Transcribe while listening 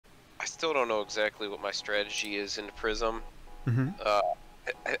still don't know exactly what my strategy is in Prism. Mm-hmm.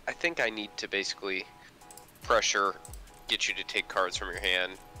 I think I need to basically pressure, get you to take cards from your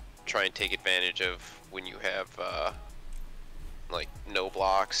hand, try and take advantage of when you have like no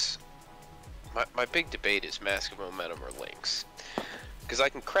blocks. My big debate is Mask of Momentum or Lynx, because I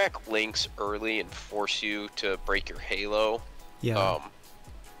can crack Lynx early and force you to break your Halo. Yeah.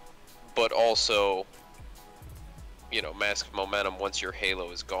 But also, you know, Mask of Momentum, once your Halo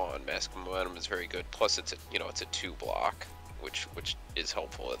is gone, Mask of Momentum is very good. Plus, it's a, you know, it's a 2 block, which is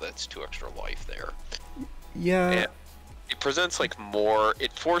helpful. That's 2 extra life there. Yeah. And it presents like more.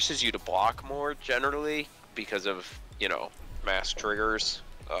 It forces you to block more generally because of, you know, mask triggers.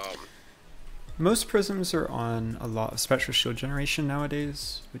 Most prisms are on a lot of special shield generation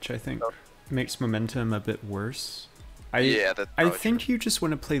nowadays, which I think makes momentum a bit worse. Yeah, that's I probably think true. you just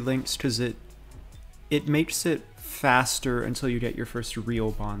want to play Lynx because it makes it faster until you get your first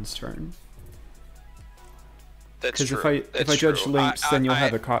real bonds turn. That's Because true. if I judge Lynx, then you'll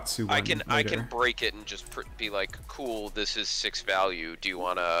have a Katsu one I later. can break it and just be like, cool, this is 6 value. Do you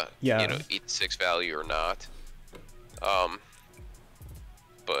wanna, Yeah. you know, eat 6 value or not?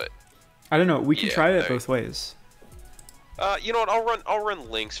 But I don't know. We can yeah, try it both ways. you know what? I'll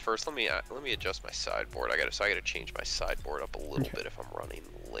run Lynx first. Let me adjust my sideboard. I gotta change my sideboard up a little bit if I'm running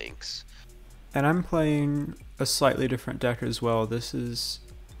Lynx. And I'm playing a slightly different deck as well. This is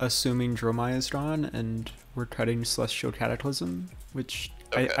assuming Dromai is gone, and we're cutting Celestial Cataclysm, which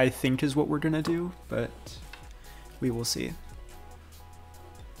Okay. I think is what we're gonna do, but we will see.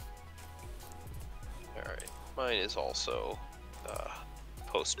 Alright. Mine is also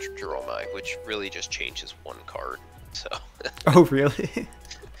post-Dromai, which really just changes 1 card. So. Oh, really?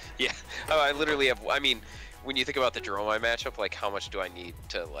 Yeah. I literally have. I mean, when you think about the Dromai matchup, like how much do I need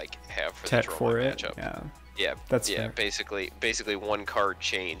to like have for Tech the Dromai for it? matchup? Yeah. Yeah. That's yeah. fair. Basically 1 card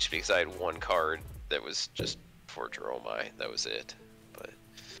changed because I had 1 card that was just for Dromai. That was it. But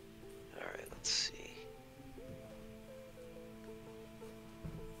all right, let's see.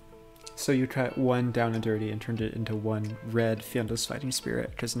 So you cut 1 down and dirty and turned it into 1 red Fienda's Fighting Spirit,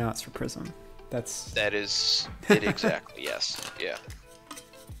 because now it's for Prism. That is it exactly. Yes. Yeah.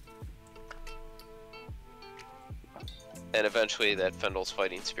 And eventually that Fendel's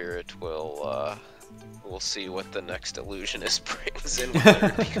Fighting Spirit will, we'll see what the next illusionist brings in, whether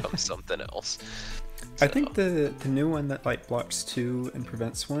it becomes something else. So. I think the new one that like blocks 2 and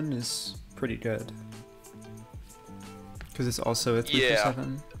prevents 1 is pretty good. Because it's also a 3 for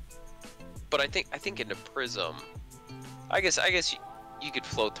 7. But I think into Prism, I guess you could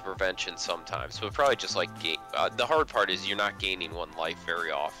float the prevention sometimes, but probably just like the hard part is you're not gaining 1 life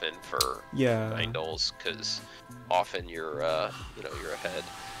very often for Bindles, because often you're you know, you're ahead.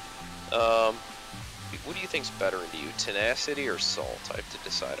 What do you think's better into you, tenacity or salt? I have to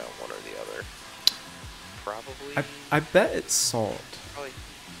decide on one or the other. Probably. I bet it's salt. Probably.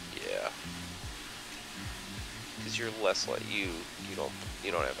 Yeah. Because you're less like you don't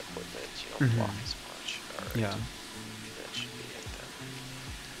have equipment. You don't block as much. All right. Yeah. That should be it then.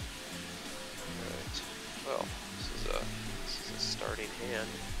 Alright. Well, this is a starting hand.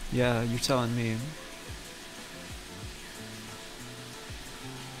 Yeah, you're telling me.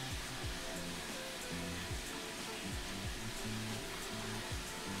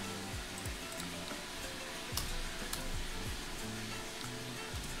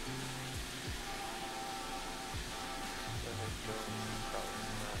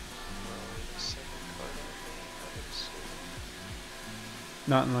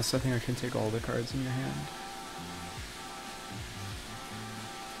 Not unless I think I can take all the cards in your hand.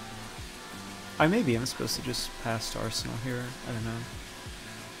 Maybe I'm supposed to just pass to Arsenal here. I don't know.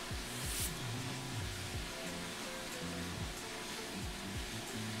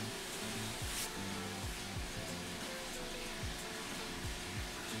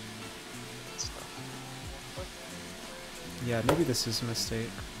 Yeah, maybe this is a mistake.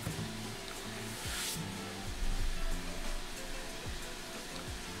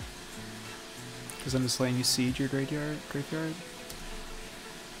 Because I'm just letting you siege your graveyard?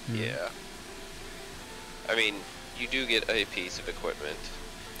 Yeah. I mean, you do get a piece of equipment.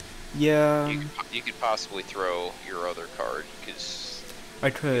 Yeah. You could possibly throw your other card, because... I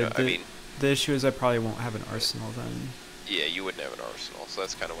could. You know, the issue is I probably won't have an arsenal then. Yeah, you wouldn't have an arsenal, so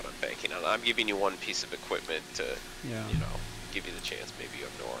that's kind of what I'm banking on. I'm giving you 1 piece of equipment to, you know, give you the chance maybe you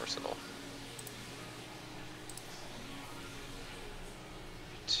have no arsenal.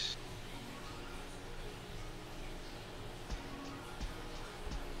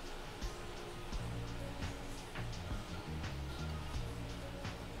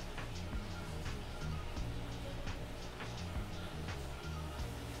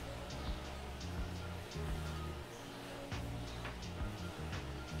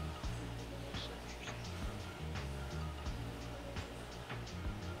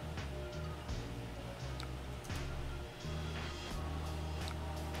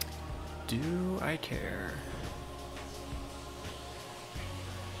 Do I care?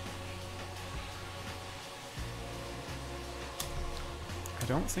 I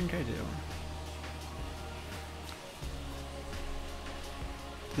don't think I do.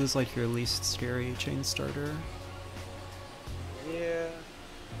 This is like your least scary chain starter. Yeah.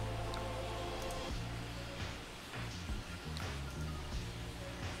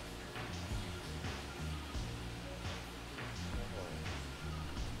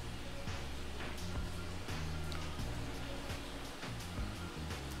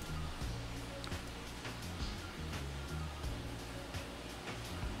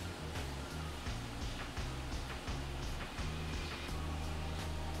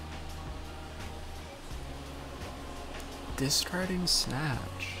 Discarding Snatch.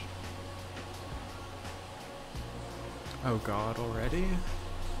 Oh god, already?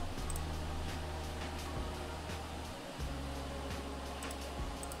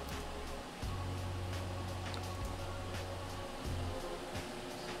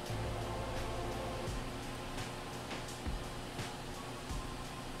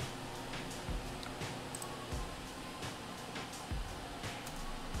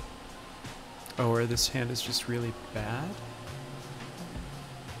 Oh, or this hand is just really bad?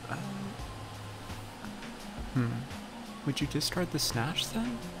 Would you discard the Snatch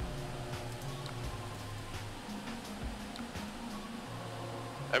then?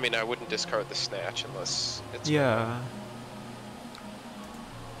 I mean, I wouldn't discard the Snatch unless it's... Yeah.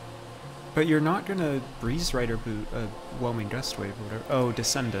 But you're not gonna Breeze Rider boot a Whelming Gust Wave or whatever. Oh,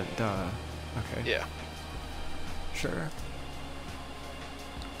 Descendant, duh. Okay. Yeah. Sure.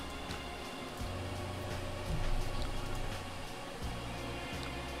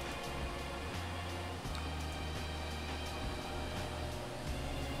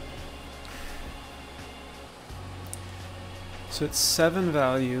 So it's 7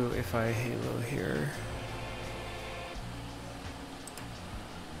 value if I Halo here.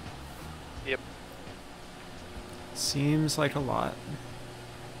 Yep. Seems like a lot.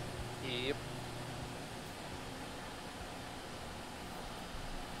 Yep.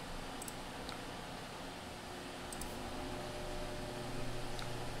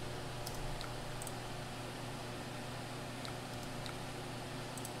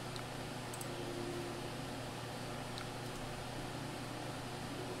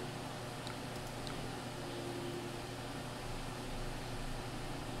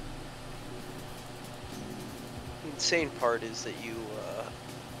 The insane part is that you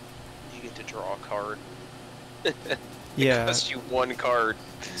get to draw a card. Yeah. It costs you 1 card.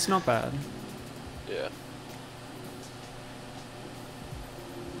 It's not bad. Yeah.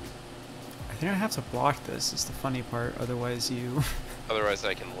 I think I have to block this is the funny part, otherwise you... Otherwise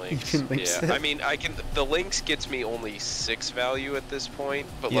I can Lynx. You can Lynx yeah. it. I mean, the Lynx gets me only 6 value at this point,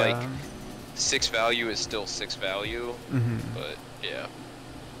 but Yeah. like 6 value is still 6 value. Mm-hmm. But yeah.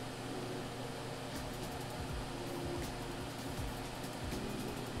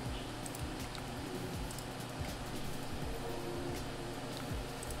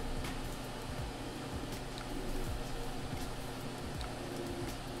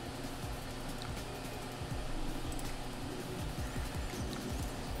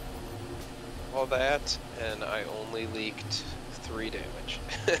 All that, and I only leaked 3 damage.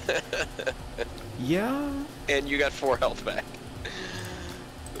 Yeah? And you got 4 health back.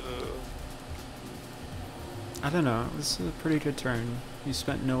 I don't know, it was a pretty good turn. You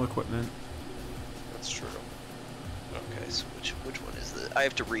spent no equipment. That's true. Okay, so which one is the... I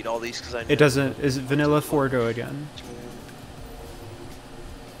have to read all these because I know... It doesn't... Is it Vanilla 4 go again?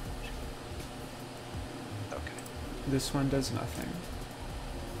 Okay. This one does nothing.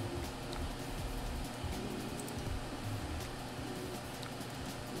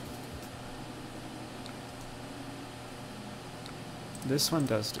 This one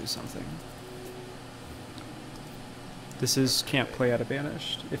does do something. This is can't play out of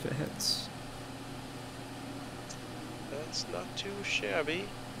banished if it hits. That's not too shabby.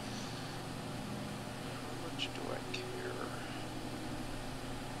 How much do I care?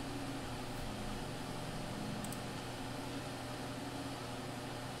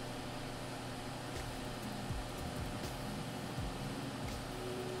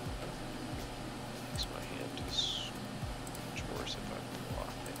 Makes my hand is much worse if I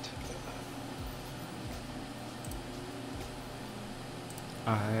block it.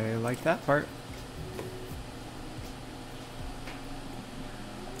 I like that part.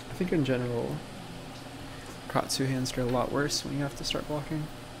 I think in general, Katsu hands get a lot worse when you have to start blocking.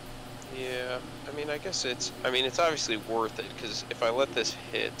 Yeah, I mean, I guess it's obviously worth it, because if I let this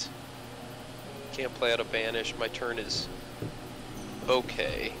hit, can't play out a banish, my turn is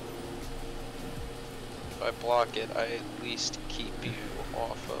okay. If I block it, I at least keep you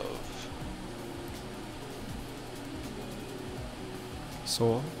off of...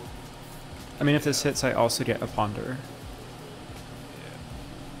 Soul. I mean, if this hits, I also get a Ponder.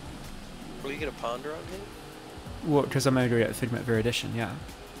 Yeah. Will you get a Ponder on him? Well, because I'm going to go get Figment of Erudition, yeah.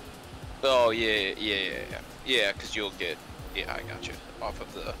 Oh, yeah. Yeah, because you'll get... Yeah, I got you. Off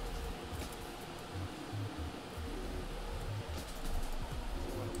of the...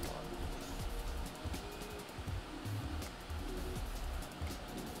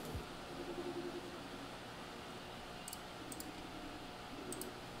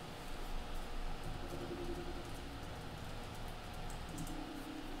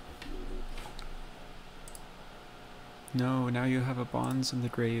 No, now you have a Bonds in the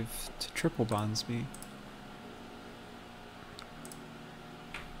grave to triple bonds me.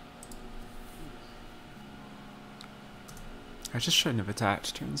 I just shouldn't have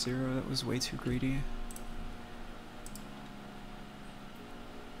attacked turn 0, that was way too greedy.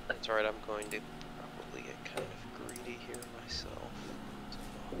 That's alright, I'm going to probably get kind of greedy here myself.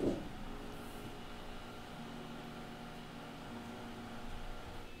 So.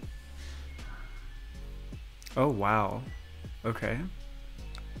 Oh wow. Okay.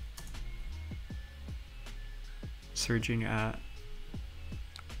 Surging at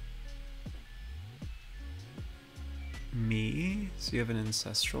me. So you have an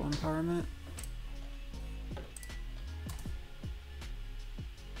ancestral empowerment.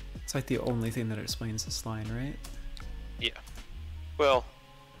 It's like the only thing that explains this line, right? Yeah. Well,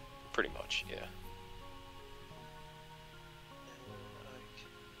 pretty much, yeah.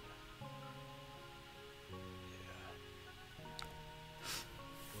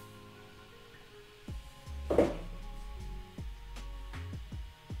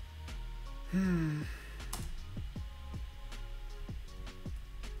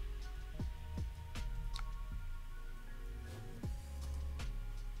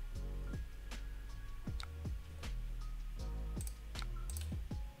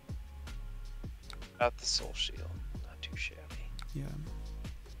 Got the soul shield, not too shabby. Yeah.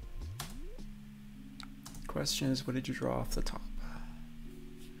 Question is, what did you draw off the top?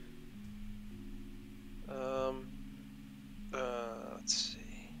 Let's see.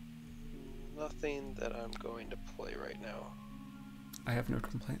 Nothing that I'm going to play right now. I have no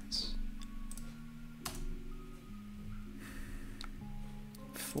complaints.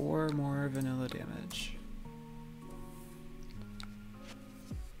 4 more vanilla damage.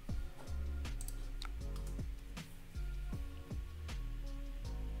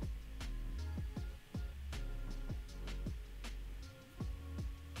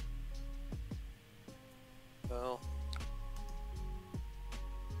 Well,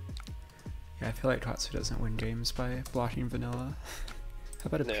 yeah, I feel like Katsu doesn't win games by blocking vanilla. How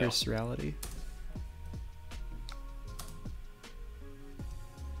about a No. Pierce Reality?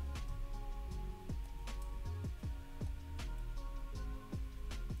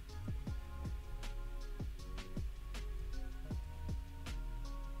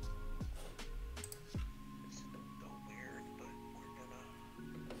 it's so weird, but we're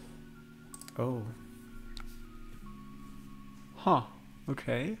gonna... Oh. Huh.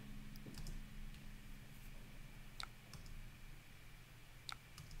 Okay.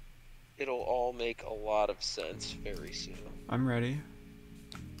 It'll all make a lot of sense very soon. I'm ready.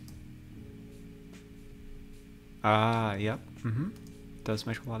 Ah, yep. Mm-hmm. Does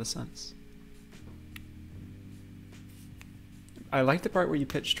make a lot of sense. I like the part where you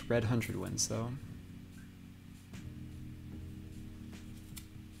pitched red 100 wins, though.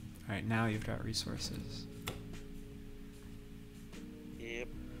 Alright, now you've got resources. Yep.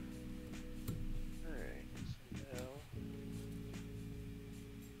 Alright, so now...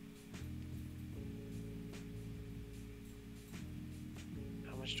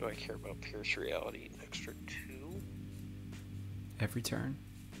 How much do I care about Pierce Reality? An extra 2? Every turn.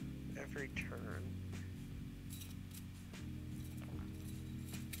 Every turn.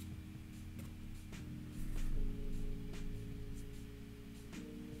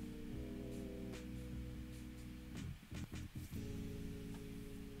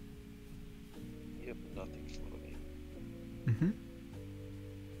 Yep, nothing floating. Mm-hmm.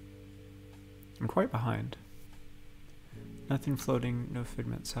 I'm quite behind. Nothing floating, no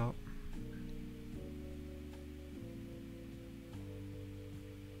figments out.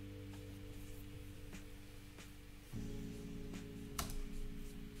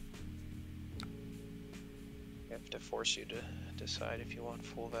 I have to force you to decide if you want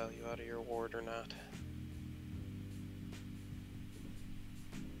full value out of your ward or not.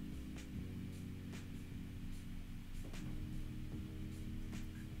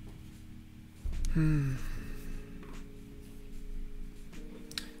 Hmm.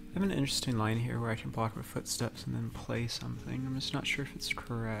 I have an interesting line here where I can block with footsteps and then play something. I'm just not sure if it's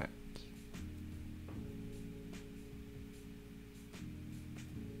correct.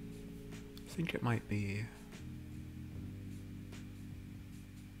 I think it might be.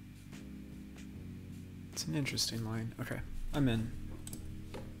 It's an interesting line. Okay, I'm in.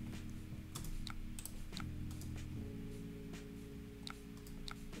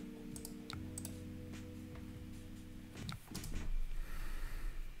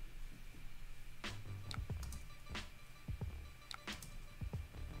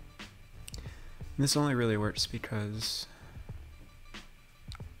 This only really works because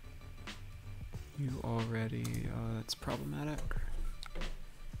you already, that's problematic.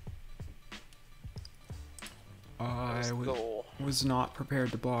 I was not prepared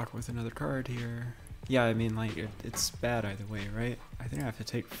to block with another card here. Yeah, I mean, like, it's bad either way, right? I think I have to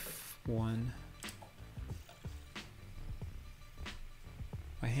take one.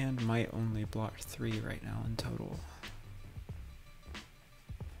 My hand might only block 3 right now in total.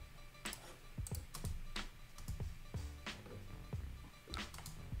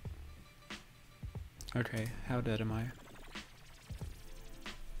 Okay, how dead am I?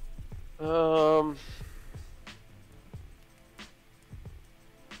 I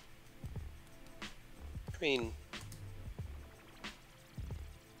mean,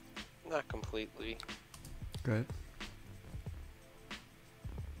 not completely. Good.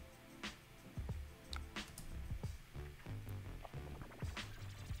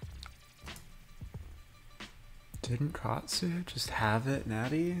 Didn't Katsu just have it,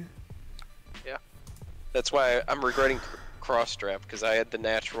 Natty? Yeah. That's why I'm regretting cross strap, because I had the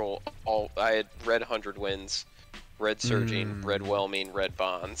natural, I had red 100 wins, red surging, red whelming, red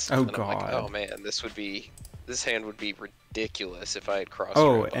bonds. Oh and god. I'm like, oh man, this hand would be ridiculous if I had cross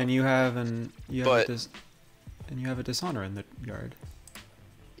Oh, strap. and you have you have a dishonor in the yard.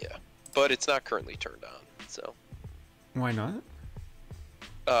 Yeah, but it's not currently turned on, so. Why not?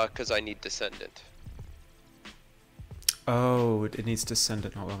 Because I need descendant. Oh, it needs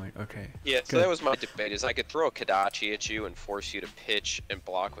descendant. Oh my. Okay. Yeah, so Good. that was my debate. Is I could throw a Kadachi at you and force you to pitch and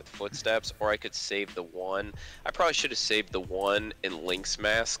block with footsteps, or I could save the 1. I probably should have saved the 1 and Lynx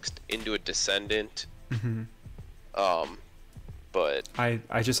masked into a descendant. Mm-hmm. But I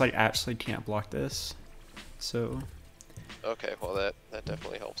just like actually can't block this, so. Okay, well that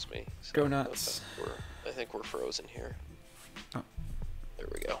definitely helps me. So Go nuts. I think we're frozen here. Oh. There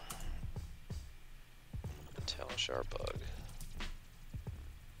we go. The Talishar bug.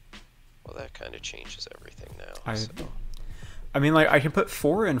 Well, that kind of changes everything now. I mean, like, I can put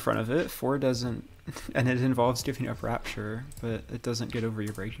 4 in front of it. 4 doesn't, and it involves giving up Rapture, but it doesn't get over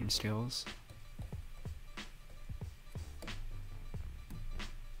your breaking scales.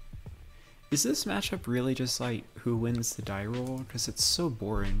 Is this matchup really just like who wins the die roll? Because it's so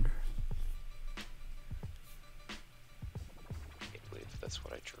boring. I can't believe that's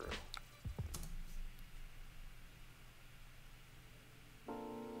what I drew.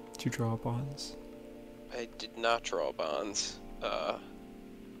 Did you draw bonds? I did not draw bonds.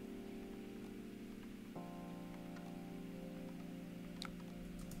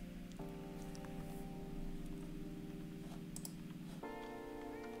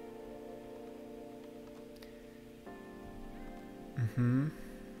 Mm-hmm.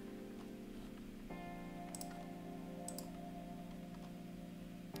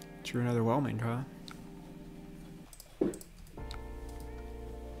 Drew another whelming, huh?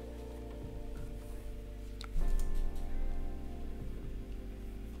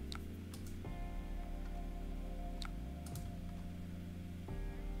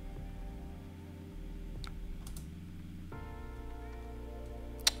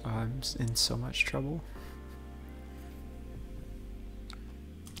 I'm in so much trouble.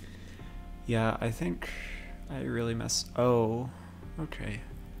 Yeah, I think I really Oh, okay.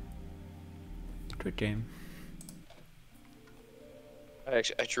 Good game. I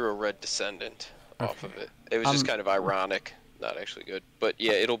drew a red descendant off of it. It was just kind of ironic, not actually good. But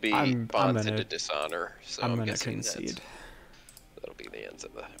yeah, it'll be bonds into dishonor. So I'm gonna guessing concede. That'll be the ends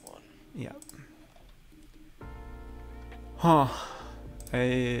of that one. Yeah. Huh.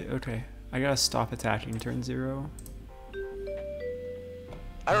 Okay. I gotta stop attacking turn 0.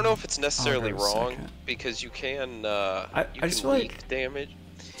 I don't know if it's necessarily wrong because you can I just feel leak like damage.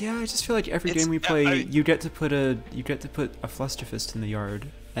 Yeah, I just feel like every game we play, you get to put a Flusterfist in the yard,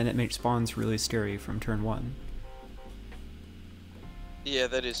 and it makes spawns really scary from turn 1. Yeah,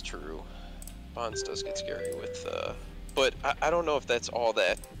 that is true. Bonds does get scary with, but I don't know if that's all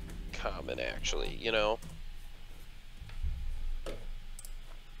that common actually. You know.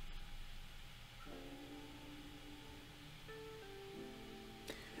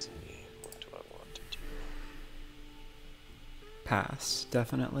 pass.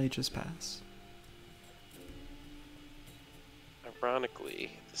 Definitely just pass. Ironically,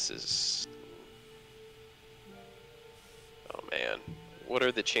 this is... Oh man. What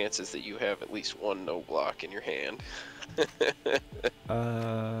are the chances that you have at least one no block in your hand? We can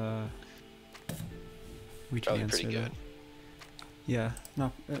Probably answer pretty good. that. Yeah,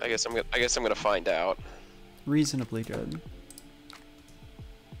 no. I guess I'm gonna find out. Reasonably good.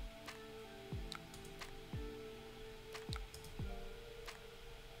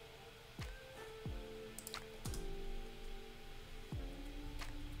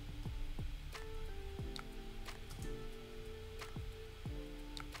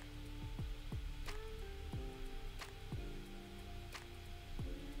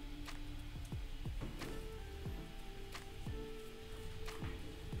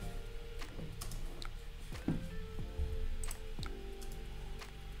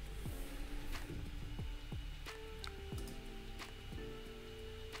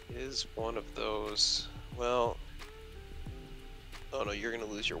 Is one of those... Well... Oh no, you're gonna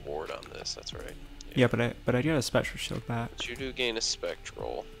lose your ward on this, that's right. Yeah, but I get a spectral shield back. But you do gain a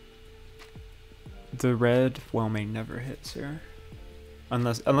spectral. The red whelming never hits here.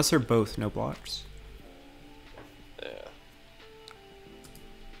 Unless they're both no blocks. Yeah.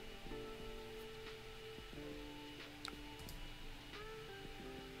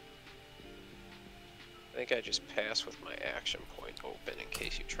 I think I just pass with my action point open in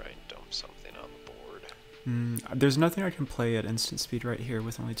case you try and dump something on the board. There's nothing I can play at instant speed right here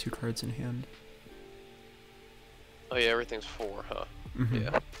with only 2 cards in hand. Oh yeah, everything's 4, huh? Mm-hmm.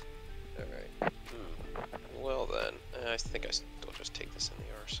 Yeah. Alright. Well then, I think I still just take this in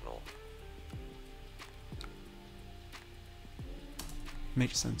the arsenal.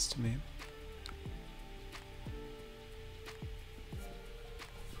 Makes sense to me.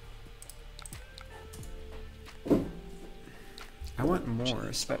 I want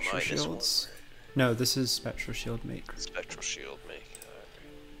more spectral shields. No, this is spectral shield make. Spectral shield make.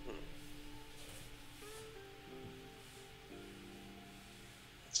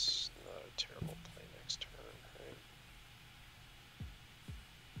 It's not a terrible play next turn, right?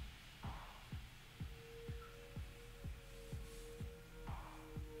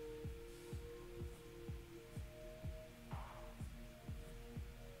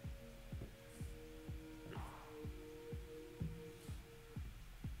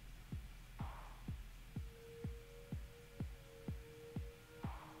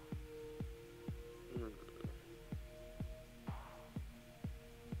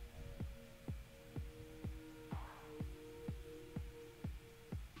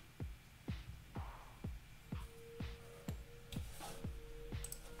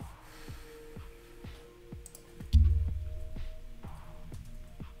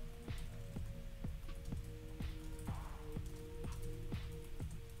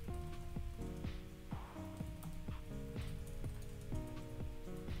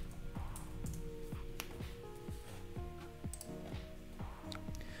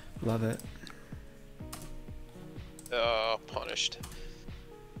 Love it. Punished.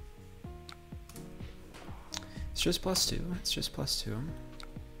 It's just +2. It's just +2.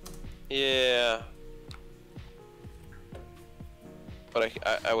 Yeah. But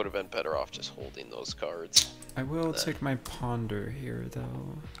I would have been better off just holding those cards. I will take my Ponder here,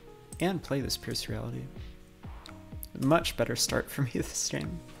 though. And play this Pierce Reality. Much better start for me this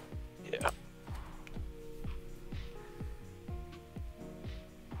game. Yeah.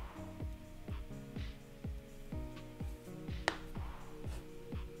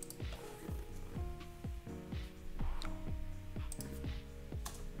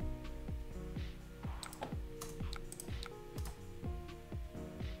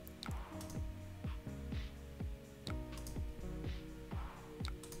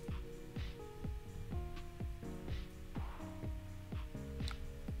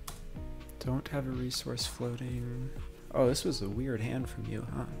 Don't have a resource floating. Oh, this was a weird hand from you,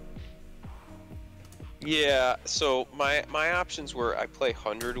 huh? Yeah, so my options were I play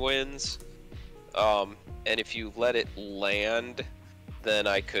 100 wins, and if you let it land, then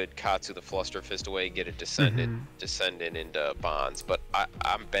I could Katsu the Fluster Fist away, get it descended into bonds. But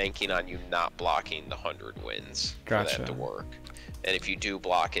I'm banking on you not blocking the 100 wins for that to work. And if you do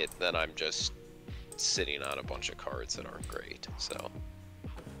block it, then I'm just sitting on a bunch of cards that aren't great. So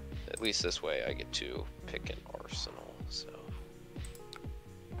at least this way I get to pick an arsenal. So.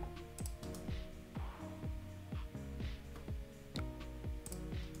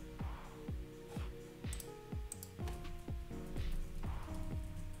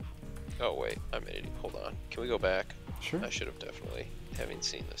 Oh wait, I'm an idiot. Hold on. Can we go back? Sure. I should have definitely, having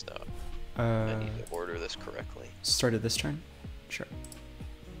seen this now. I need to order this correctly. Started this turn?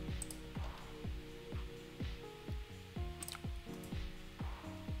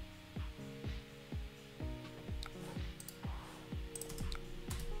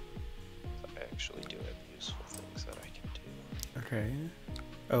 Okay.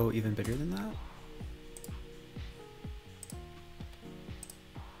 Oh, even bigger than that?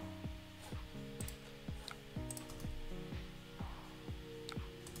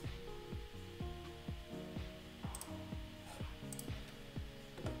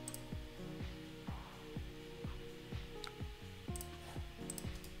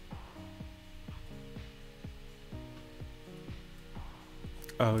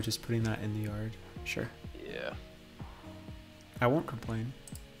 Oh, just putting that in the yard. Sure. Yeah. I won't complain.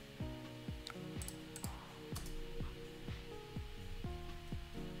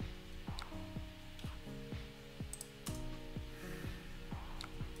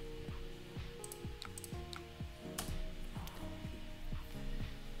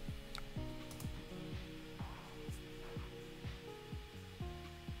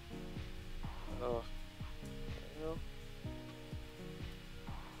 Oh. Well,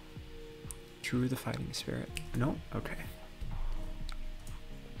 Drew the fighting spirit. No? Okay.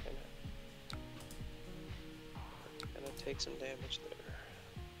 gonna take some damage there.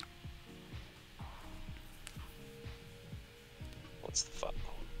 What's the fun?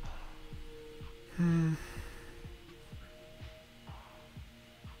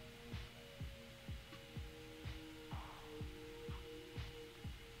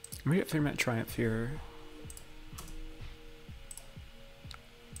 We got Firmat Triumph here.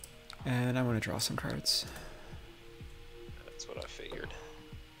 And I want to draw some cards. That's what I figured.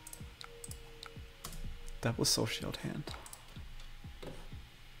 Double Soul Shield hand.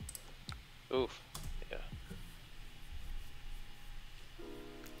 Oof. Yeah.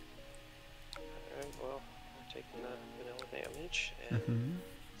 Alright, well, we're taking that vanilla damage, and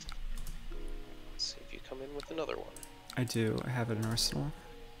let's see if you come in with another one. I do. I have it in Arsenal.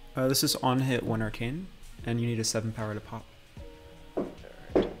 This is on hit 1 Arcane, and you need a 7 power to pop. Alright.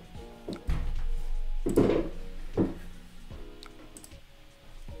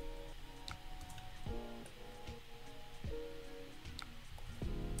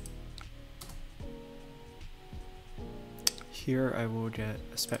 Here I will get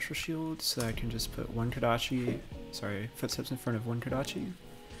a special shield, so I can just put one Kodachi, sorry, footsteps in front of one Kodachi,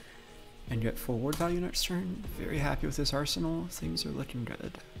 and get full ward value next turn. Very happy with this arsenal. Things are looking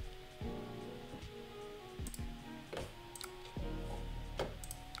good.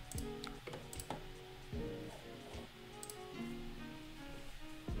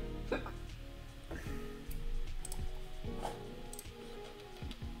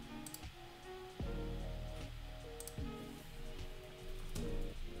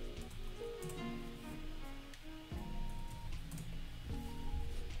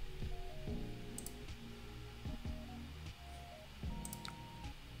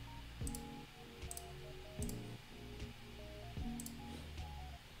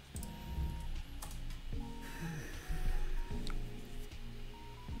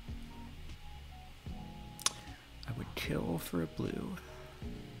 Kill for a blue.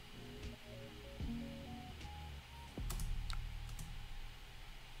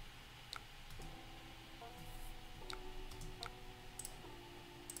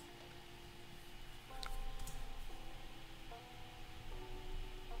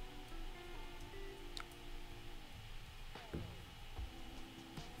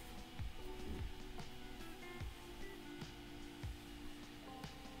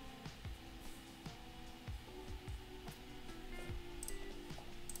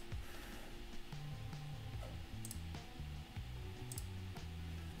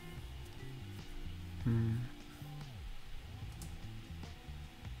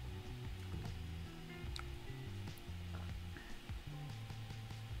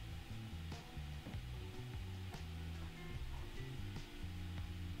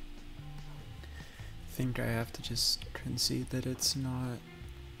 I think I have to just concede that it's not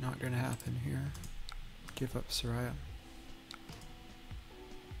gonna happen here. Give up Soraya.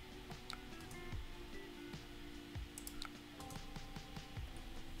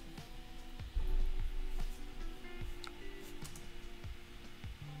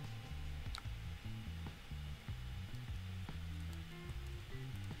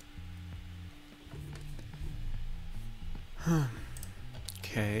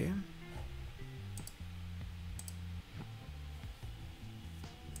 Okay.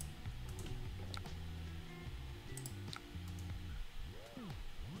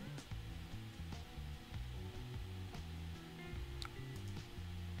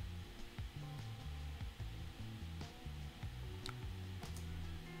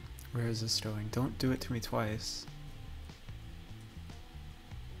 Where is this going? Don't do it to me twice.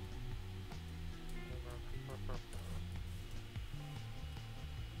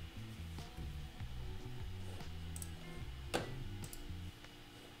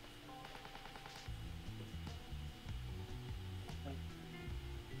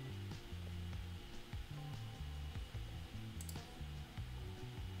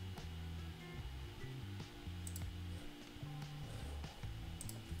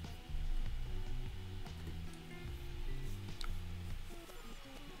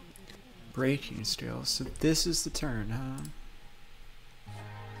 Breaking Scale. So this is the turn, huh?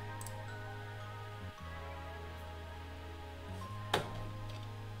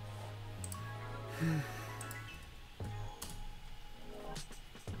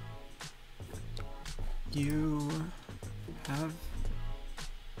 You have...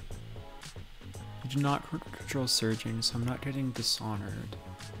 You do not control Surging, so I'm not getting Dishonored.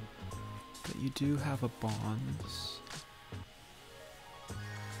 But you do have a Bonds.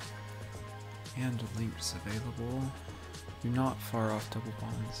 And a Lynx available. You're not far off double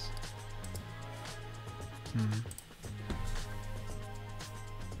Bonds.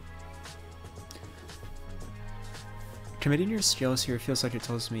 Committing your scales here feels like it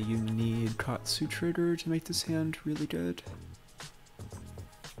tells me you need Katsu trigger to make this hand really good.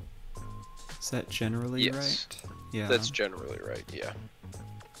 Is that generally right? Yeah. That's generally right, yeah.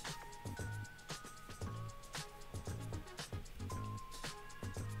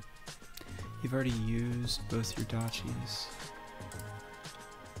 You've already used both your dachis.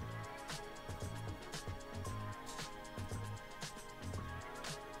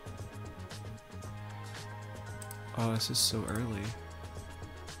 Oh, this is so early.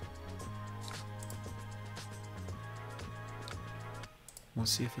 We'll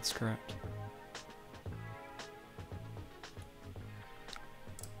see if it's correct.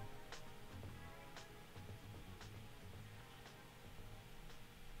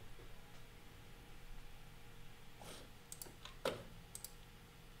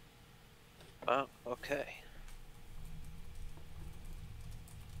 Oh, okay.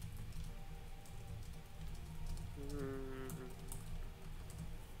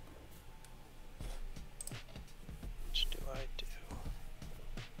 What do I do?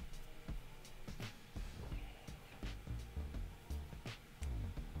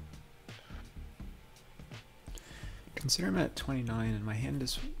 Consider I'm at 29 and my hand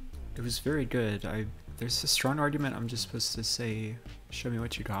is... It was very good. There's a strong argument I'm just supposed to say, show me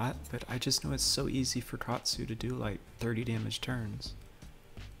what you got, but I just know it's so easy for Katsu to do like 30 damage turns.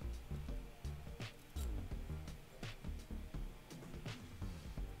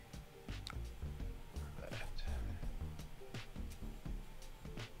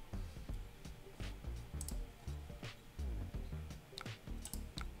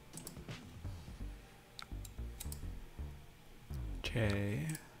 Okay.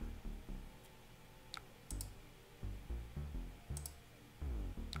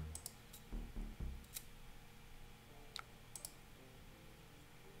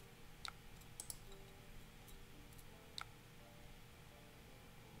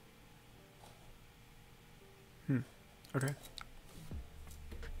 Okay.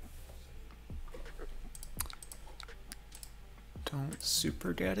 Don't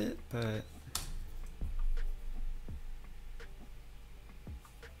super get it, but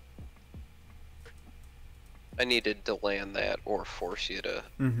I needed to land that or force you to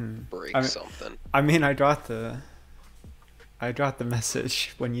break something. I mean, I got the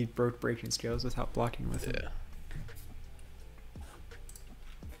message when you broke Breaking Scales without blocking with it.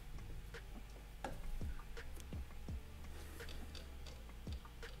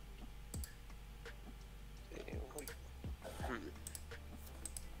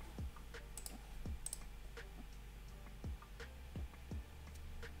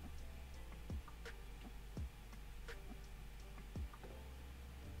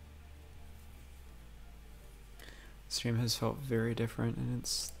 Stream has felt very different, and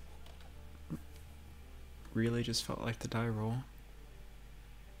it's really just felt like the die roll.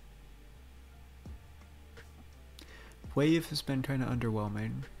 Wave has been kind of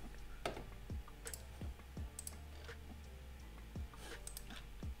underwhelming.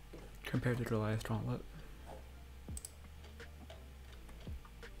 Compared to Goliath Gauntlet.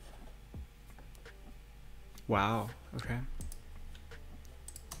 Wow, okay.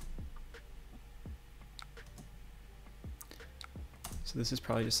 So this is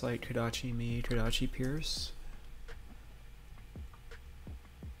probably just like Kodachi me, Kodachi Pierce.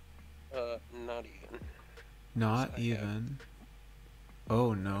 Not even. Not even.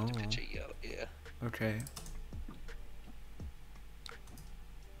 Oh no. Yeah. Okay.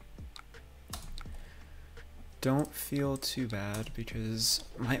 Don't feel too bad because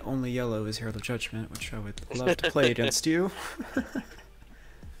my only yellow is Herald of Judgment, which I would love to play against you.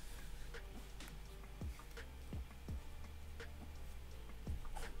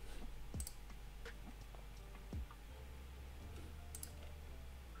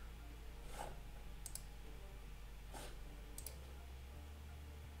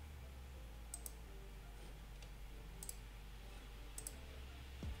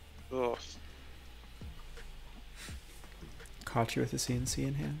 Ugh. Caught you with a CNC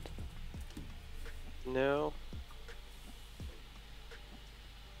in hand. No.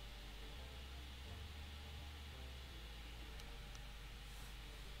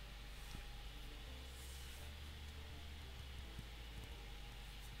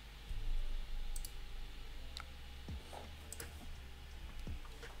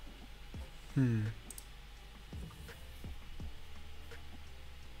 Hmm.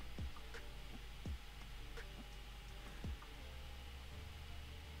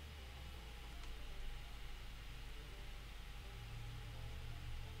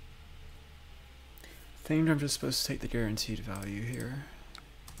 I think I'm just supposed to take the guaranteed value here.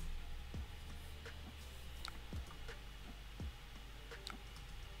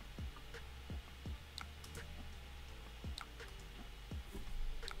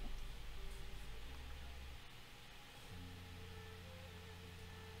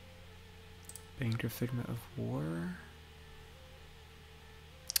 Banker Figment of War.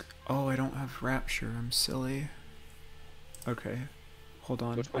 Oh, I don't have Rapture. I'm silly. Okay, hold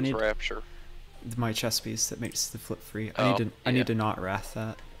on. Which I one's need Rapture? my chest piece that makes the flip free. Oh, I need to not wrath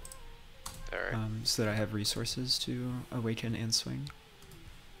that. Alright. So that I have resources to awaken and swing.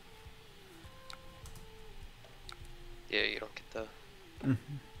 Yeah, you don't get the...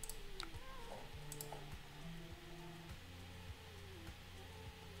 Mm-hmm.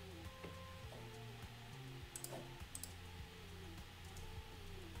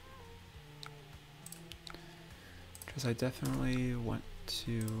 Because I definitely want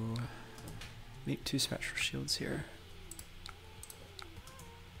to make 2 spectral shields here.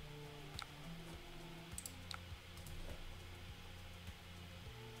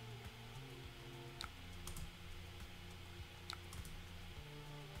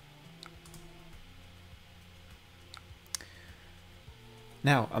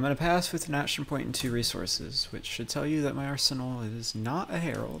 Now, I'm going to pass with an action point and 2 resources, which should tell you that my arsenal is not a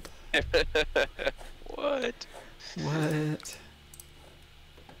herald. What? What?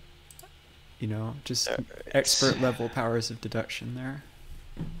 You know, just Alright. expert level powers of deduction there.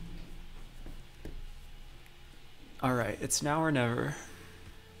 Alright, it's now or never.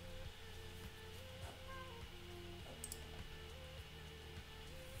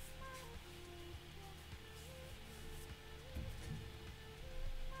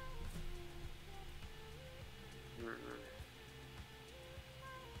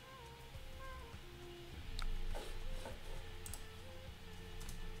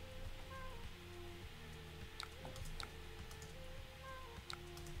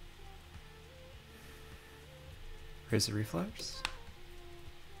 Raise the reflex.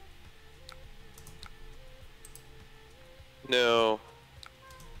 No.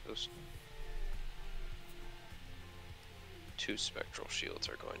 Those 2 spectral shields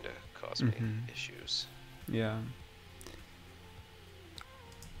are going to cause me issues. Yeah.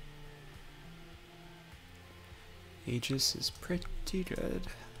 Aegis is pretty good.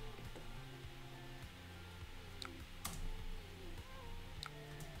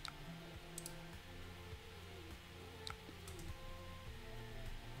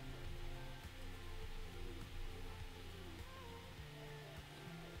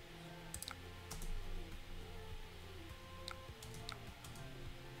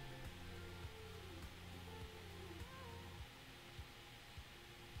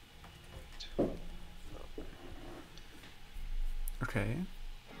 Okay.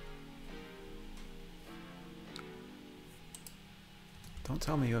 Don't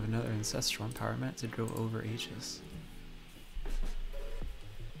tell me you have another ancestral empowerment to go over Aegis.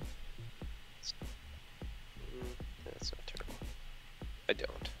 That's not terrible. I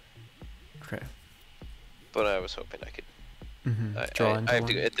don't. Okay. But I was hoping I could. Draw into I have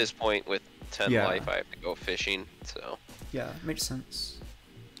one. to, at this point with 10 Yeah. life, I have to go fishing. So. Yeah, makes sense.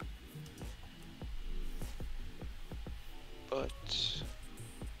 But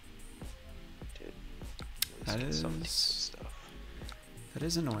did That get some decent is stuff. that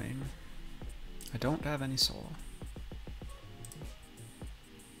is annoying. I don't have any soul.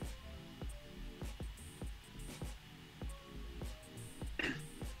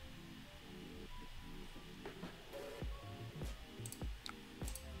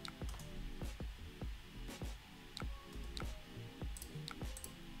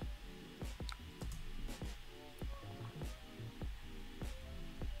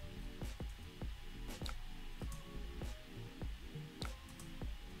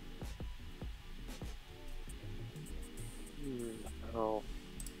 How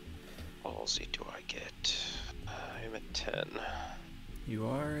ballsy do I get? I'm at 10. You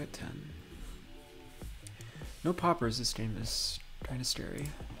are at 10. No poppers this game is kind of scary.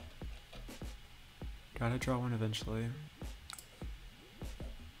 Gotta draw one eventually.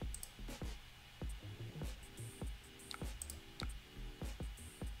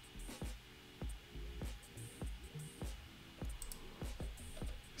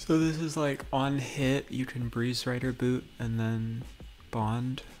 So this is like on hit, you can Breeze Rider boot and then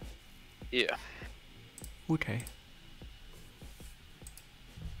bond. Yeah. Okay.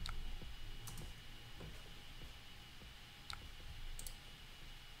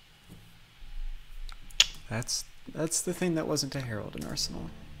 That's the thing that wasn't a Herald in Arsenal.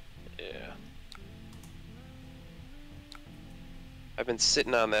 Yeah. I've been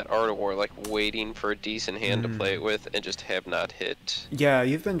sitting on that Art of War, like waiting for a decent hand to play it with, and just have not hit. Yeah,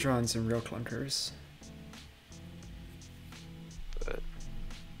 you've been drawing some real clunkers. But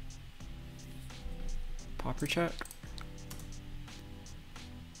Popper check.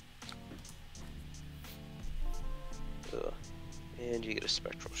 ugh. And you get a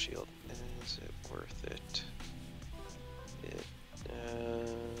Spectral Shield. Is it worth it?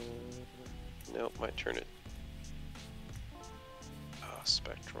 Nope, might turn it. Oh,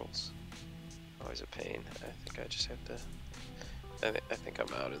 Spectrals. Always a pain. I think I just have to... I think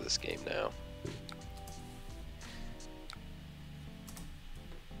I'm out of this game now.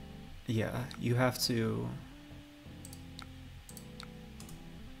 Yeah, you have to...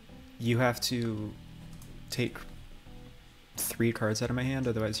 You have to take 3 cards out of my hand,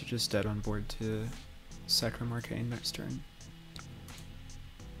 otherwise you're just dead on board to Sacrum Arcane next turn.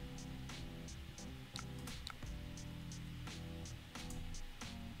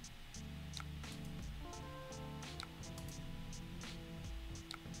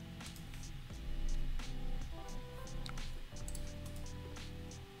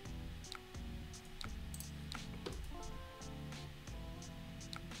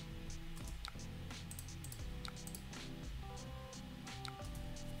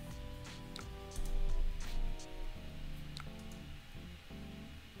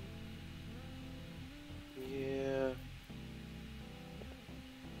 Yeah.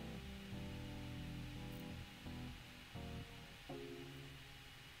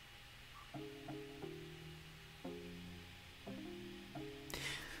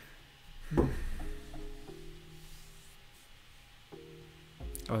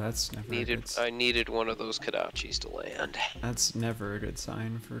 Oh, that's never a good I needed one of those Kadachis to land. That's never a good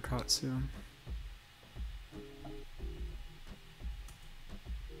sign for Katsu.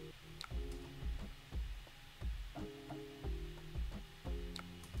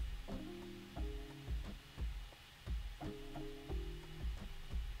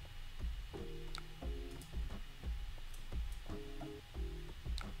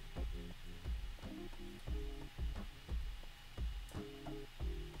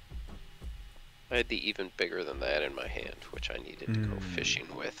 I had the even bigger than that in my hand, which I needed to go fishing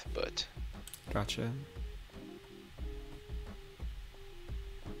with, but... Gotcha.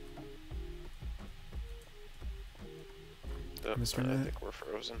 Oh, Mr. I Net? think we're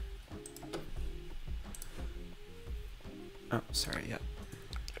frozen. Oh, sorry, yeah.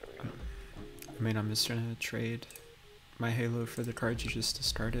 There we go. I mean, I'm just gonna trade my Halo for the cards you just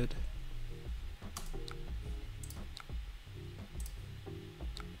discarded.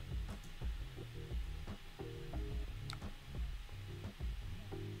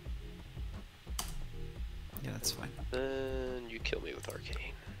 Yeah, that's fine. Then you kill me with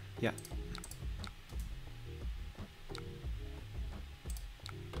Arcane. Yeah.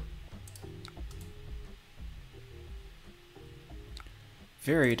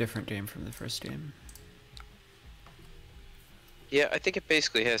 Very different game from the first game. Yeah, I think it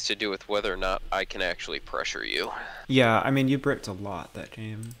basically has to do with whether or not I can actually pressure you. Yeah, I mean, you bricked a lot that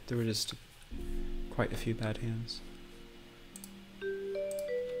game. There were just quite a few bad hands.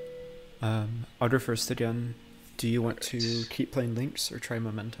 I'll go first again. Do you want to keep playing Lynx or try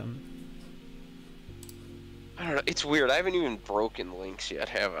Momentum? I don't know. It's weird. I haven't even broken Lynx yet,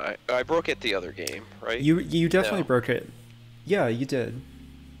 have I? I broke it the other game, right? You definitely broke it. Yeah, you did.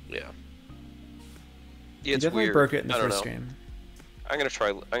 Yeah. Yeah, You it's definitely weird. broke it in the I don't first know. game. I'm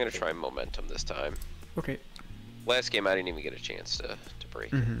gonna try Momentum this time. Okay. Last game I didn't even get a chance to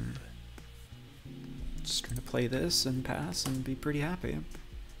break it. Just gonna play this and pass and be pretty happy.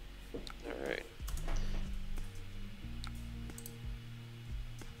 Alright.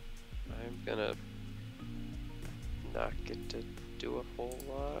 I'm gonna not get to do a whole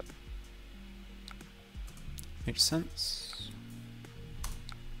lot. Makes sense.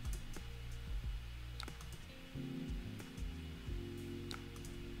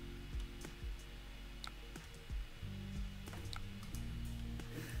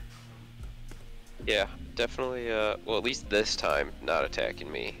 Yeah, definitely, well, at least this time, not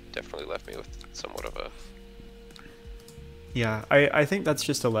attacking me definitely left me with somewhat of a... Yeah, I think that's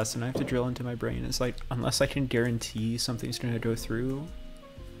just a lesson I have to drill into my brain. Is like, unless I can guarantee something's gonna go through,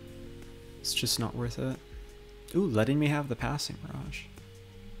 it's just not worth it. Ooh, letting me have the passing Mirage.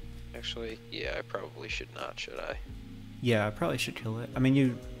 Actually, yeah, I probably should not, should I? Yeah, I probably should kill it. I mean,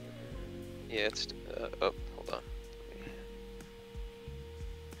 you... Yeah, it's... oh, hold on.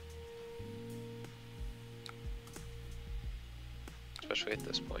 Especially at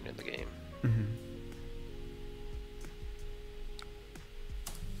this point in the game. Mm-hmm.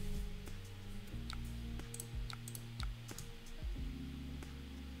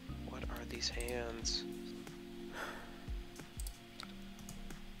 What are these hands?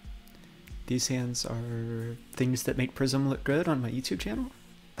 These hands are things that make Prism look good on my YouTube channel.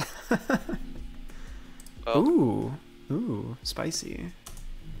 Oh. Ooh, spicy.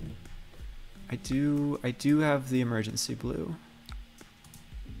 I do have the emergency blue.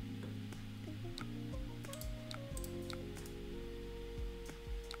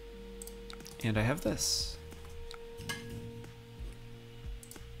 And I have this.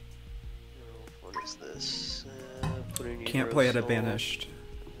 What is this? Can't play it at banished.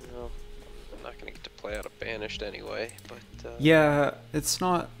 No, I'm not gonna get to play out of banished anyway, but... Yeah, it's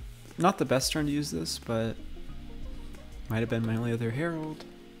not the best turn to use this, but might have been my only other herald.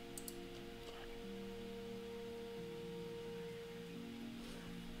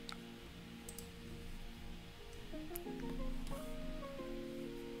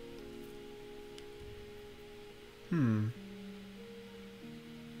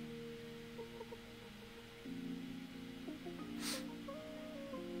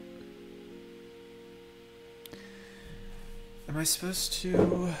 Am I supposed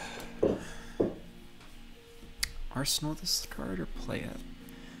to arsenal this card or play it?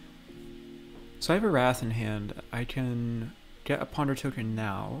 So I have a Wrath in hand. I can get a Ponder token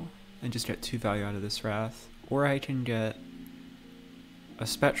now and just get 2 value out of this Wrath, or I can get a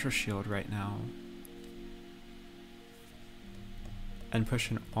Spectral Shield right now and push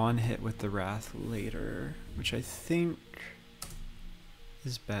an on hit with the Wrath later, which I think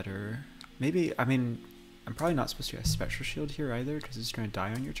is better. Maybe, I mean, I'm probably not supposed to get a Spectral Shield here either, because it's going to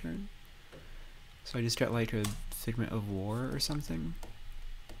die on your turn. So I just get like a Figment of War or something.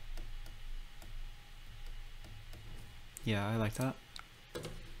 Yeah, I like that.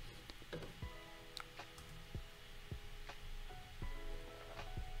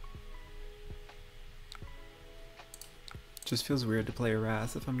 Just feels weird to play a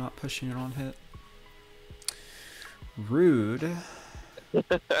Wrath if I'm not pushing it on hit. Rude.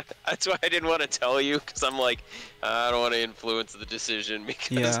 That's why I didn't want to tell you, because I'm like, I don't want to influence the decision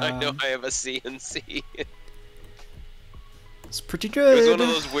because I know I have a CNC. It's pretty good. It was one of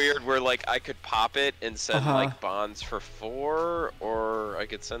those weird where like I could pop it and send like bonds for 4, or I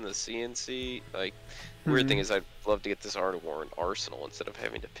could send the CNC. Like, weird thing is I'd love to get this Art of War in Arsenal instead of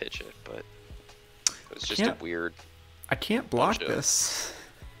having to pitch it, but it was just a weird... I can't block this.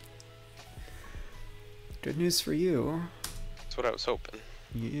 Good news for you. That's what I was hoping.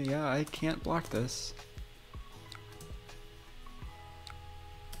 Yeah, I can't block this.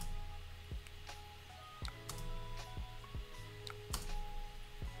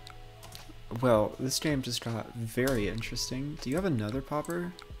 Well, this game just got very interesting. Do you have another popper?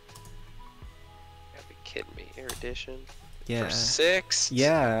 You gotta be kidding me. Erudition? Yeah. For 6?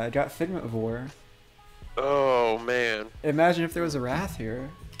 Yeah, I got Figment of War. Oh, man. Imagine if there was a Wrath here.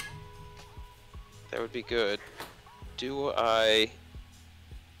 That would be good. Do I...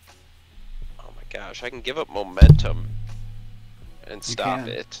 Oh my gosh, I can give up momentum and stop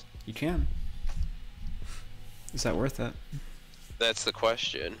it. You can. Is that worth it? That's the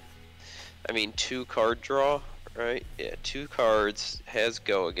question. I mean, 2 card draw, right? Yeah, 2 cards, has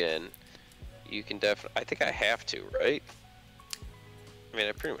go again. You can definitely... I think I have to, right? I mean,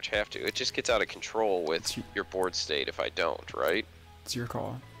 I pretty much have to. It just gets out of control with your board state if I don't, right? It's your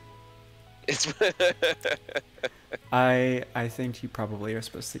call. It's... I think you probably are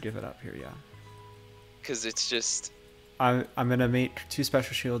supposed to give it up here, yeah. Because it's just... I'm gonna make 2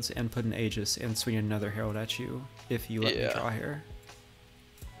 Special Shields and put an Aegis and swing another Herald at you if you let me draw here.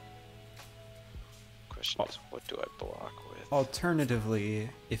 Question is, what do I block with? Alternatively,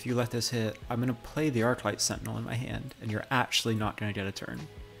 if you let this hit, I'm gonna play the Arclight Sentinel in my hand, and you're actually not gonna get a turn.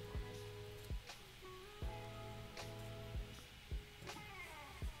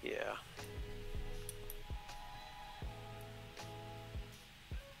 Yeah.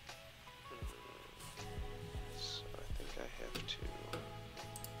 So I think I have to...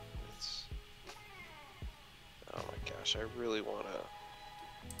 It's... Oh my gosh, I really want to...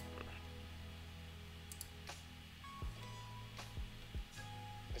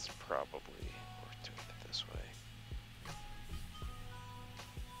 It's probably worth doing it this way.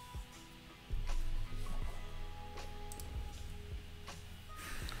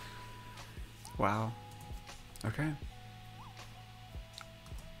 Wow. Okay.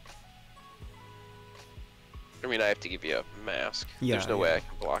 mean, I have to give you a mask. Yeah, There's no way I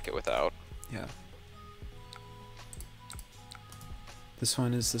can block it without. Yeah. This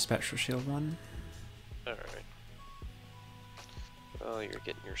one is the Spectral Shield one. Alright. Well, you're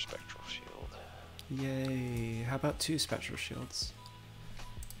getting your Spectral Shield. Yay. How about 2 Spectral Shields?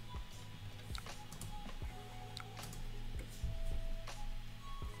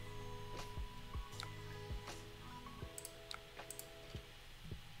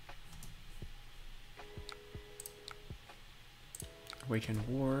 Awaken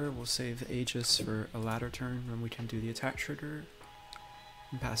War, we'll save Aegis for a latter turn when we can do the attack trigger.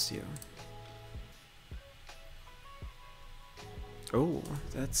 And pass to you. Oh,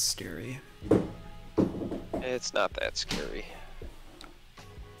 that's scary. It's not that scary.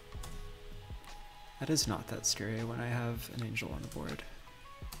 That is not that scary when I have an angel on the board.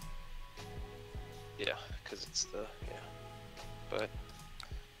 Yeah, because it's the, yeah. But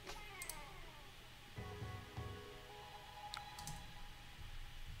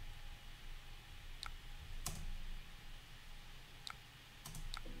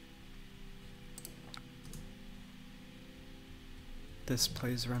this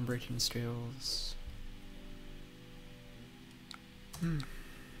plays around breaking scales.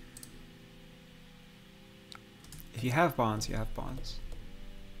 If you have bonds, you have bonds.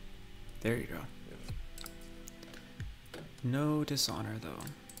 There you go. No dishonor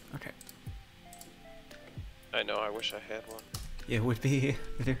though. Okay. I know, I wish I had one. It would be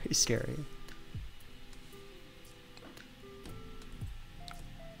very scary.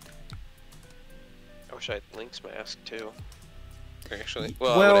 I wish I had Lynx mask too. Actually,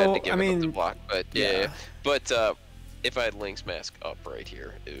 well, I would have to give it up to block, but yeah. But if I had Lynx mask up right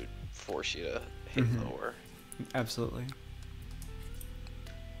here, it would force you to hit lower. Absolutely.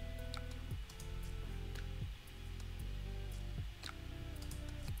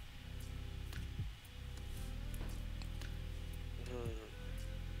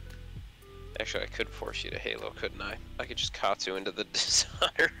 Actually, I could force you to Halo, couldn't I? I could just Katsu into the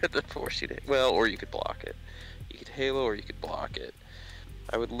Dishonor and then force you to... Well, or you could block it. You could Halo or you could block it.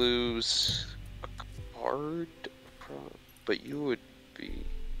 I would lose a card, but you would be...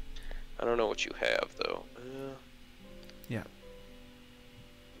 I don't know what you have, though. Yeah.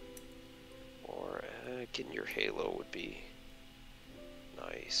 Or getting your Halo would be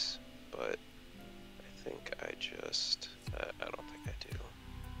nice, but I think I just... I don't think I do.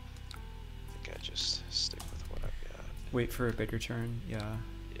 I think I just stick with what I've got. Wait for a bigger turn, yeah.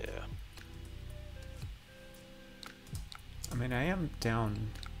 Yeah. I mean, I am down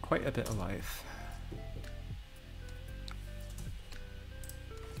quite a bit of life.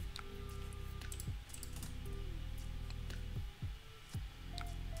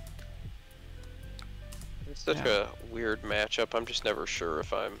 It's such a weird matchup. I'm just never sure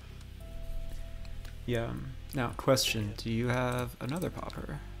if I'm... Yeah. Now, question. Do you have another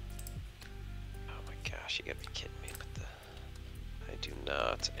popper? Oh my gosh, you gotta be kidding me. But I do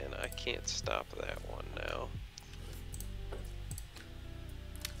not, and I can't stop that one now.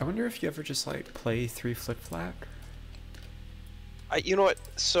 I wonder if you ever just, like, play 3 Flick Flack? You know what?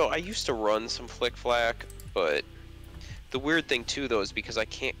 So I used to run some Flick Flack, but the weird thing too, though, is because I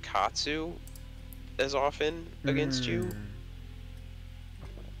can't Katsu as often against you.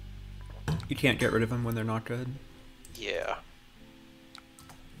 You can't get rid of them when they're not good? Yeah.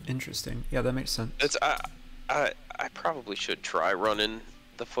 Interesting. Yeah, that makes sense. It's I probably should try running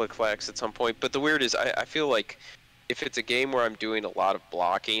the Flick Flacks at some point, but the weird is I feel like if it's a game where I'm doing a lot of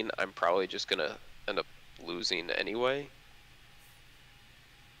blocking, I'm probably just gonna end up losing anyway.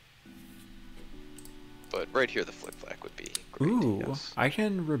 But right here, the Flick Flack would be great. Ooh, yes. I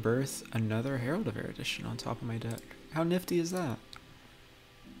can rebirth another Herald of Erudition on top of my deck. How nifty is that?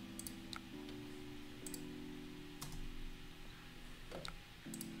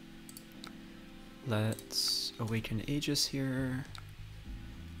 Let's awaken Aegis here.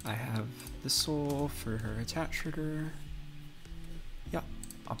 I have the Soul for her attack trigger. Yeah,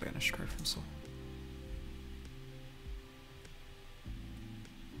 I'll banish card from Soul.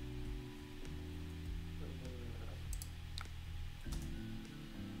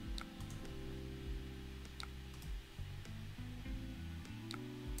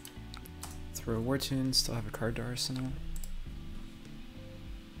 Throw a War Tune, still have a card to Arsenal.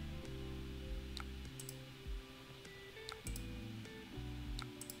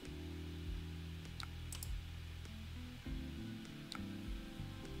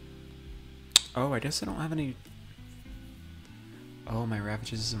 Oh, I guess I don't have any... Oh, my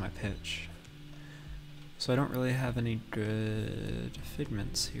Ravages is in my pitch. So I don't really have any good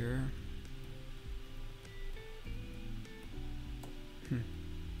Figments here.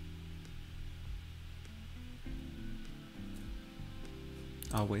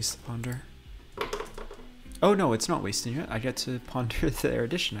 I'll waste the ponder. Oh no, it's not wasting it. I get to ponder the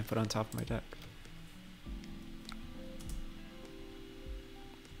erudition I put on top of my deck.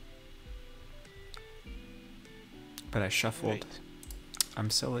 But I shuffled. Right. I'm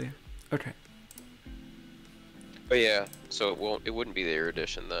silly. Okay. But yeah, so it wouldn't be the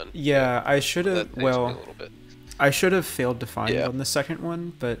erudition then. Yeah, I should have. That takes me Well, a little bit. I should have failed to find Yeah. on the second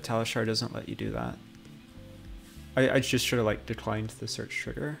one, but Talishar doesn't let you do that. I just should have like declined the search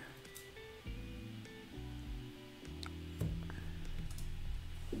trigger.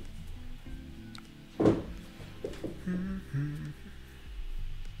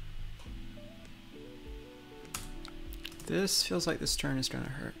 This feels like this turn is gonna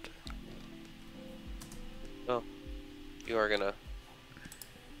hurt. Oh, you are gonna.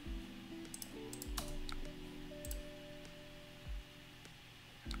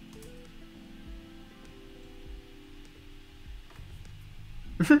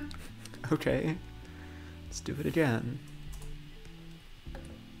 Okay, let's do it again.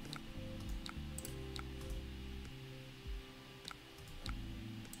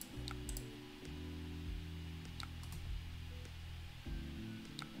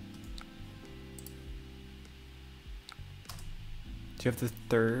 Do you have the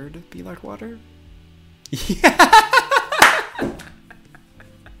third Be Like Water? Yeah!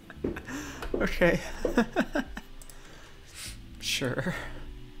 Okay. Sure.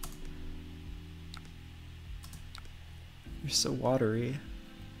 You're so watery.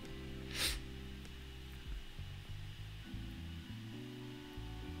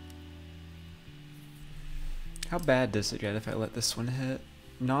 How bad does it get if I let this one hit?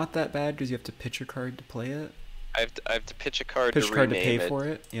 Not that bad because you have to pitch a card to play it. I have to pitch a card Pitch to a card to rename pay it. for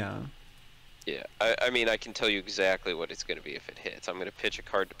it? Yeah. Yeah, I mean, I can tell you exactly what it's going to be if it hits. I'm going to pitch a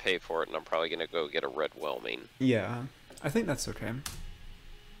card to pay for it, and I'm probably going to go get a red whelming. Yeah. I think that's okay.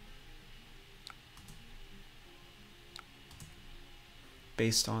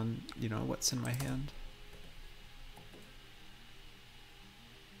 Based on, you know, what's in my hand.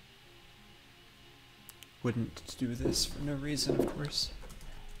 Wouldn't do this for no reason, of course.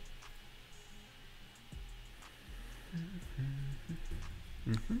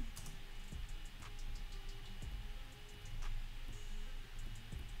 Mm-hmm.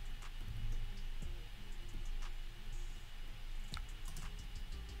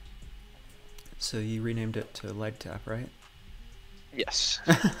 So you renamed it to Leg Tap, right? Yes.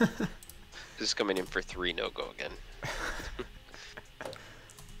 This is coming in for 3 no-go again.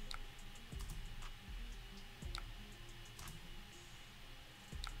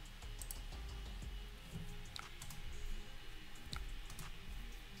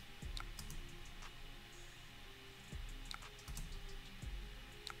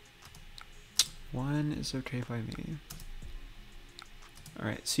 One is okay by me.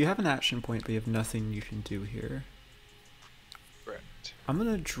 Alright, so you have an action point, but you have nothing you can do here. Correct. I'm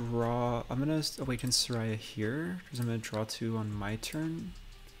gonna awaken Soraya here, because I'm gonna draw 2 on my turn.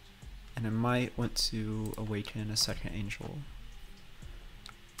 And I might want to awaken a second angel.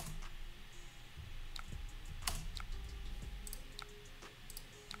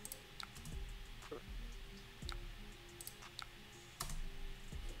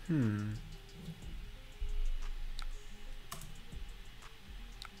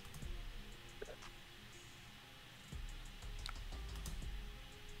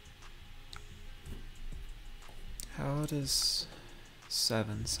 How does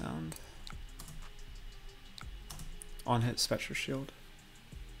 7 sound? On hit Spectral Shield.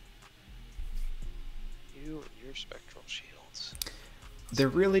 You and your spectral shields. They're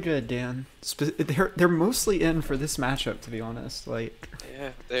really good, Dan. They're mostly in for this matchup, to be honest. Like,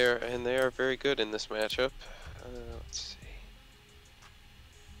 Yeah, they are very good in this matchup. Let's see.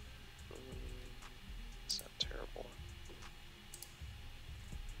 It's not terrible.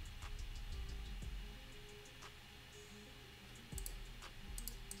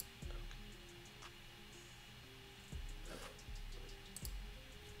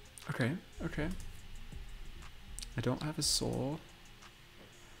 okay, okay. I don't have a soul.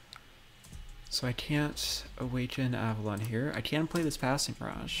 So I can't awaken Avalon here. I can play this Passing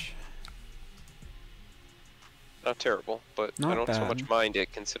Rush. Not terrible, but Not I don't so much bad. mind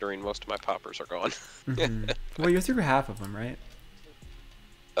it considering most of my poppers are gone. Well, you're through half of them, right?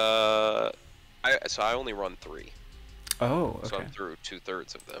 So I only run 3. Oh, okay. So I'm through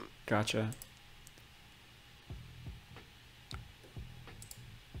 2/3 of them. Gotcha.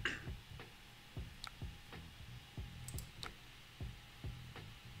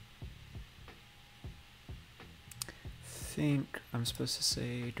 Think I'm supposed to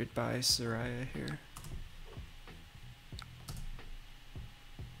say goodbye, Soraya, here.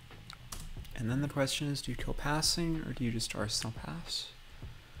 And then the question is, do you kill passing or do you just arsenal pass?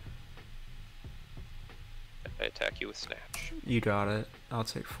 I attack you with snatch. You got it. I'll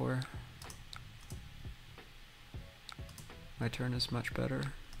take 4. My turn is much better.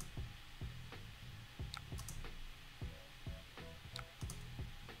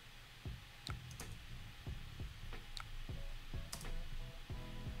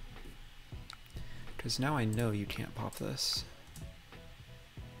 Because now I know you can't pop this.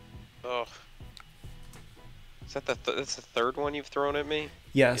 Oh. Is that that's the third one you've thrown at me?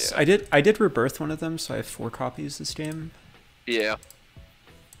 Yes, Yeah. I did rebirth one of them, so I have 4 copies this game. Yeah.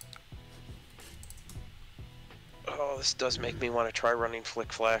 Oh, this does make me want to try running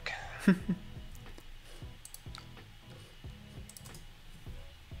Flick Flack.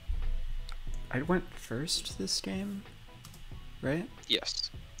 I went first this game, right?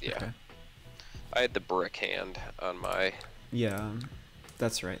 Yes. Yeah. Okay. I had the brick hand on my... Yeah,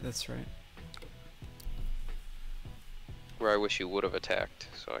 that's right, that's right. Where I wish you would have attacked,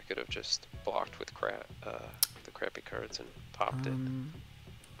 so I could have just blocked with the crappy cards and popped it.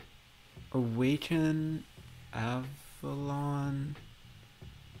 Awaken, Avalon.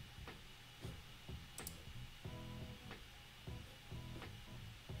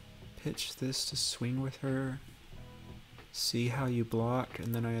 Pitch this to swing with her. See how you block,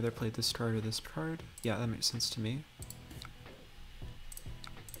 and then I either play this card or this card. Yeah, that makes sense to me.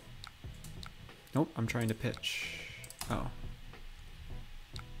 Nope, I'm trying to pitch. Oh.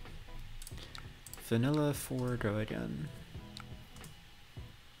 Vanilla 4, go again.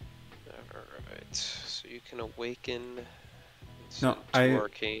 Alright, so you can awaken... No,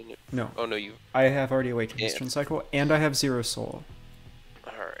 Arcane. No. Oh, no, you... I have already awakened this turn cycle, and I have 0 soul.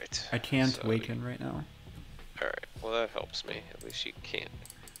 Alright. I can't awaken right now. Alright, well that helps me. At least you can't.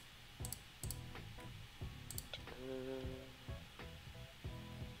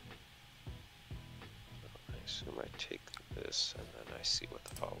 I assume I take this and then I see what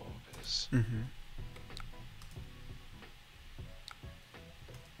the follow-up is. Mm-hmm.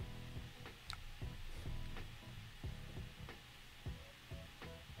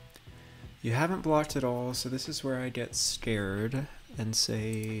 You haven't blocked at all, so this is where I get scared and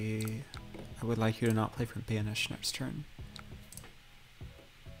say I would like you to not play for Banish next turn.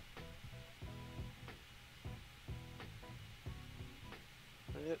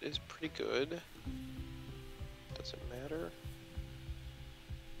 It is pretty good. Doesn't matter.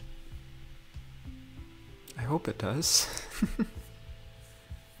 I hope it does.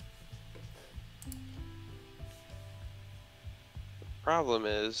 Problem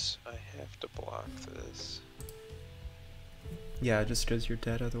is, I have to block this. Yeah, just because you're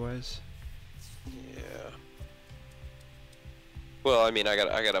dead otherwise. Yeah. Well, I mean, I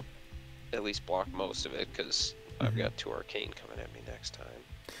gotta at least block most of it because I've got 2 arcane coming at me next time.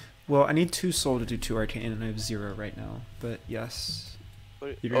 Well, I need 2 soul to do 2 arcane, and I have 0 right now. But yes.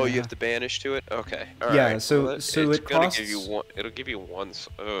 Oh, you have to banish to it. Okay. All right. Yeah. So well, so it's it gonna costs. give you one. It'll give you one.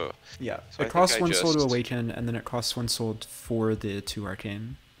 Yeah. So it costs 1 soul to awaken, and then it costs 1 soul for the 2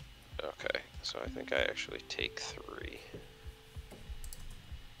 arcane. Okay. So I think I actually take 3.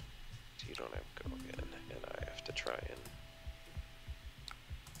 So you don't have go again, and I have to try and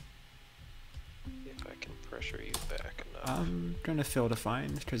see if I can pressure you back enough. I'm gonna fail to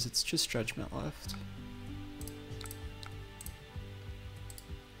find because it's just judgment left.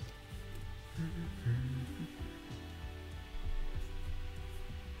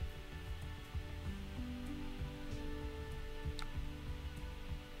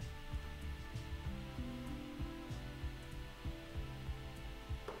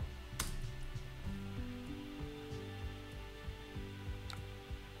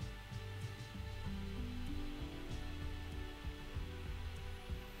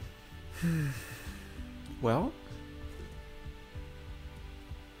 Well,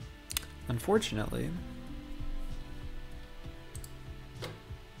 unfortunately,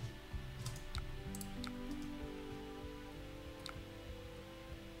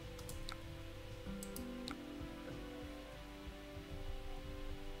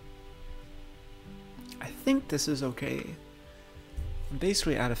 I think this is okay. I'm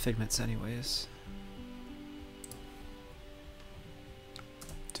basically out of figments anyways.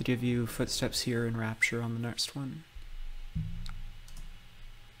 To give you footsteps here and rapture on the next one.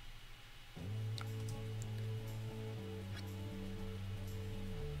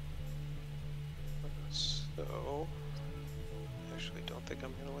 So, actually, don't think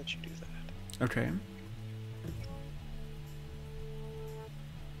I'm gonna let you do that. Okay.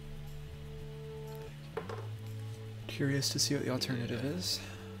 Curious to see what the alternative is.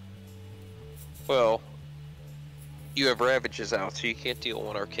 Well, You have Ravages out, so you can't deal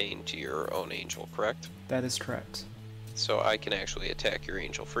 1 Arcane to your own Angel, correct? That is correct. So I can actually attack your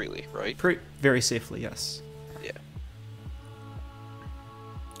Angel freely, right? Very safely, yes. Yeah.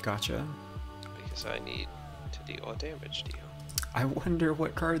 Gotcha. Because I need to deal a damage to you. I wonder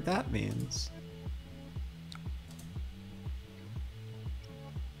what card that means.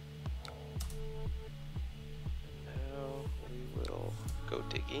 Now we will go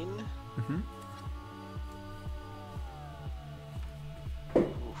digging. Mm-hmm.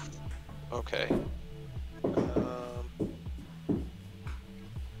 Oof. Okay.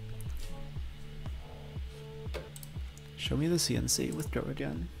 Show me the CNC with Go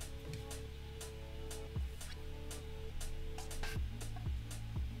again.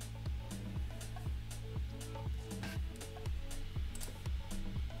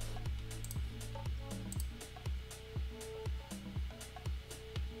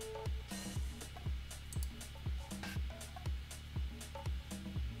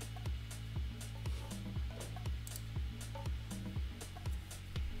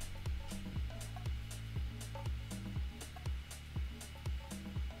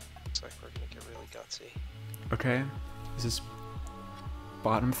 Looks like we're gonna get really gutsy. Okay. Is this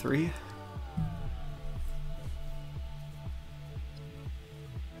bottom 3?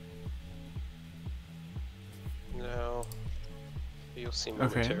 No. You'll see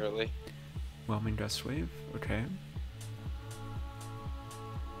momentarily. Okay. Whelming Dust Wave. Okay.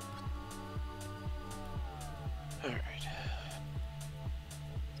 Alright.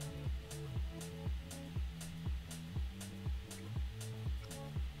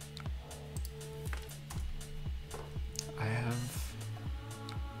 I have...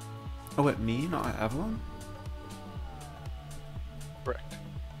 Oh, at me, not at Avalon? Correct.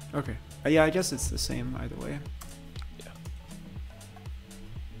 Okay. Yeah, I guess it's the same either way. Yeah.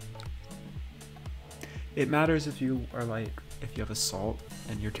 It matters if you are like, if you have Assault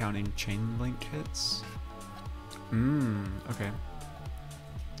and you're counting chain link hits. Okay.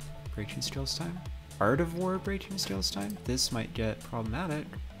 Breaching Skills time? Art of War Breaching Skills time? This might get problematic.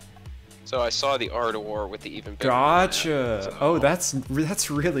 So I saw the Art of War with the even better. Gotcha! That, so. Oh, that's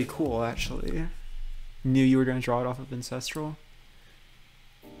really cool, actually. Knew you were going to draw it off of Ancestral.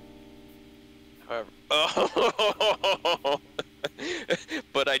 However, oh,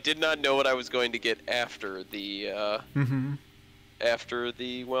 but I did not know what I was going to get after the after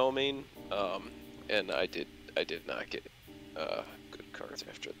the Whelming, and I did not get good cards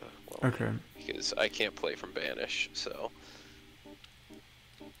after the Whelming. Okay. Because I can't play from Banish, so.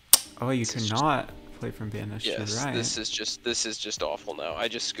 Oh, you cannot play from Banish. Yes, You're right. this is just awful now. I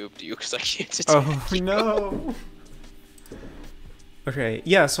just scooped you because I can't attack Oh you. no. Okay,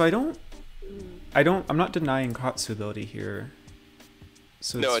 yeah. So I'm not denying Katsu ability here.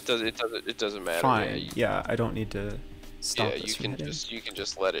 So No, it doesn't matter. Fine. Yeah, I don't need to stop Yeah, this you from can hitting. you can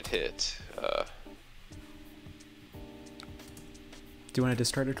just let it hit. Do you want to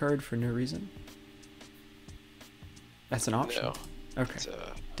discard a card for no reason? That's an option. No. Okay. It's,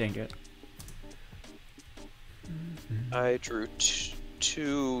 Dang it. I drew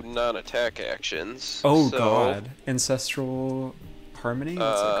two non-attack actions. Oh so, god. Ancestral Harmony?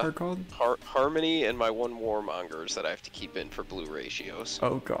 What's that card called? Harmony and my 1 Warmongers that I have to keep in for blue ratios.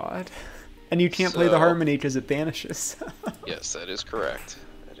 Oh god. And you can't play the Harmony because it banishes. Yes, that is correct.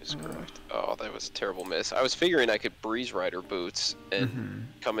 That is correct. Oh, that was a terrible miss. I was figuring I could Breeze Rider boots and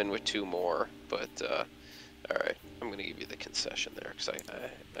come in with 2 more, but alright. I'm going to give you the concession there because I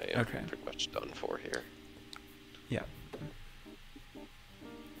am pretty much done for here. Yeah.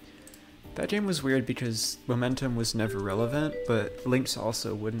 That game was weird because momentum was never relevant, but Lynx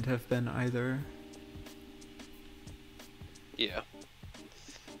also wouldn't have been either. Yeah.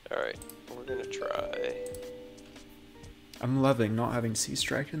 Alright, we're gonna try. I'm loving not having Sea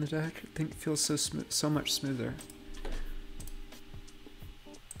Strike in the deck. I think it feels so much smoother.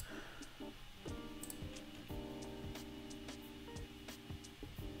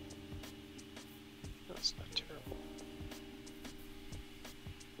 That's not terrible.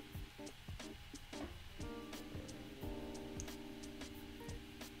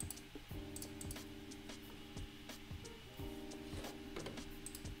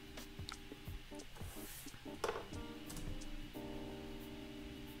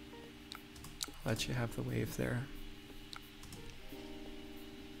 Let you have the wave there.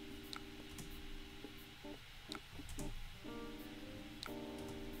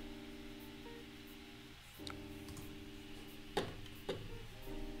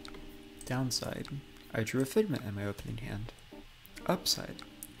 Downside, I drew a Figment in my opening hand. Upside,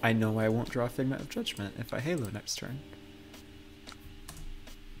 I know I won't draw a Figment of Judgment if I Halo next turn.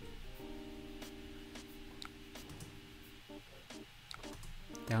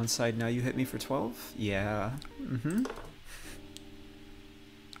 Downside, now you hit me for 12? Yeah. Mm-hmm.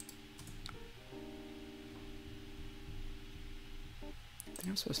 I think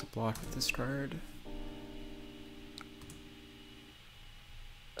I'm supposed to block with this card.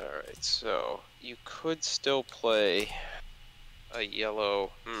 Alright, so you could still play a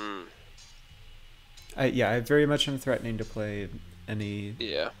yellow. Yeah, I very much am threatening to play any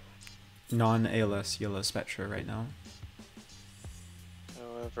non-ALS yellow Spectra right now.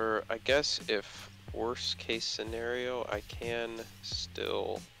 However, I guess if worst case scenario, I can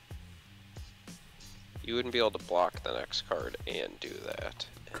still... You wouldn't be able to block the next card and do that.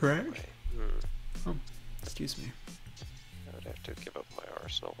 Correct. Anyway. Oh, excuse me. I would have to give up my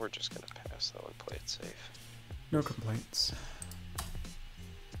arsenal. We're just going to pass though and play it safe. No complaints.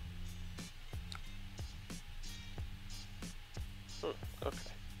 Okay.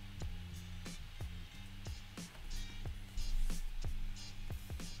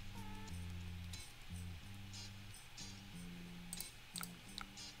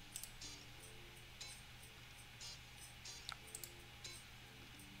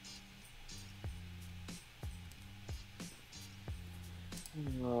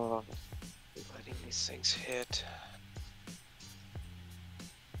 Oh, letting these things hit.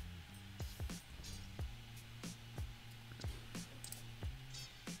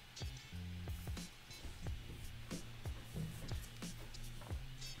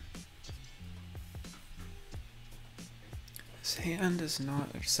 This hand is not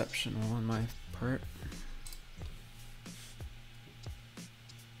exceptional on my part.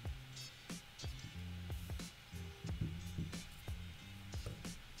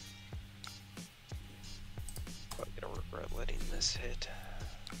 Probably gonna regret letting this hit.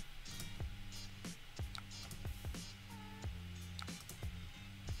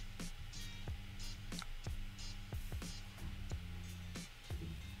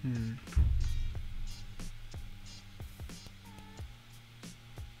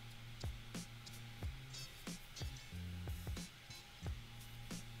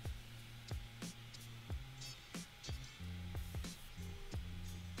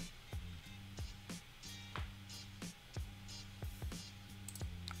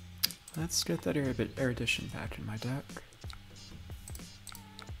 Let's get that erudition back in my deck.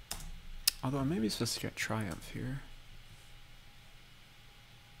 Although I may be supposed to get Triumph here.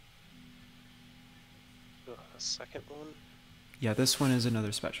 A second one? Yeah, this one is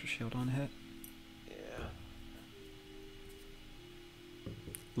another Spectral Shield on hit. Yeah.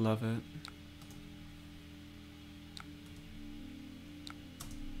 Love it.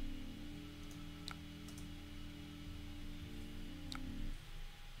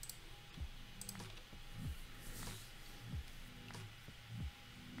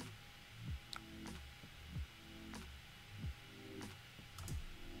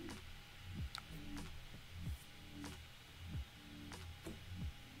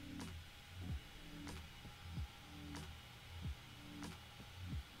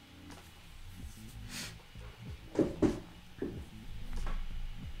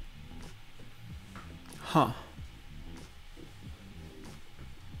 Huh.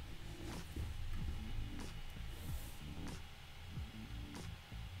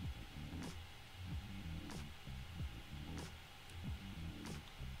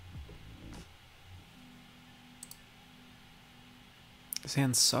 This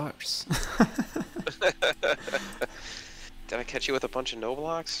hand sucks. Did I catch you with a bunch of no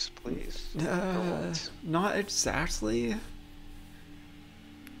blocks, please? Not exactly.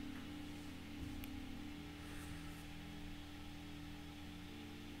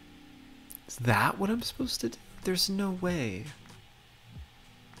 Is that what I'm supposed to do? There's no way.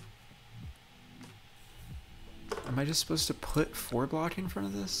 Am I just supposed to put 4 blocking in front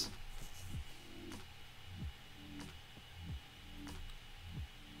of this?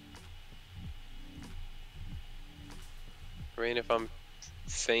 I mean, if I'm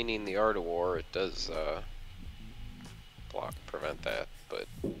feigning the Art of War, it does prevent that, but...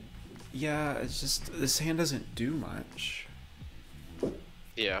 Yeah, it's just, this hand doesn't do much.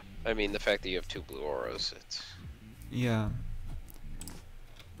 Yeah, I mean, the fact that you have 2 blue auras, it's... Yeah.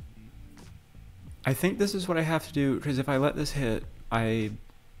 I think this is what I have to do, because if I let this hit, I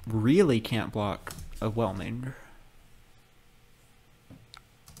really can't block a Whelming.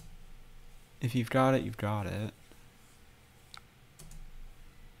 If you've got it, you've got it.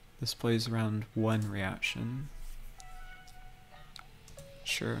 This plays around 1 reaction.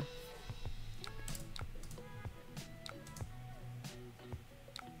 Sure.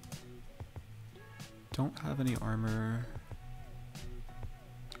 Don't have any armor.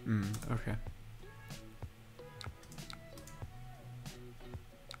 Okay.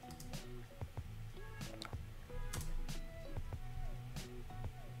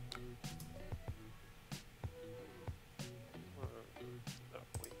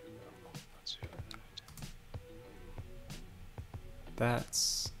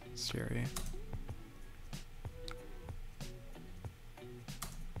 That's scary.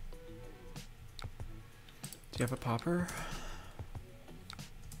 Do you have a popper?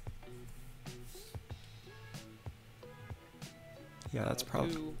 Yeah,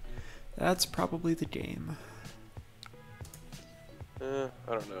 that's probably the game. I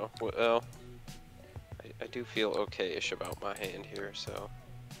don't know. Well, I do feel okay-ish about my hand here, so.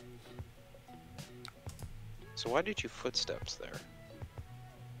 So why did you footsteps there?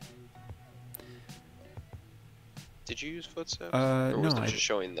 Did you use footsteps? Or was no, it just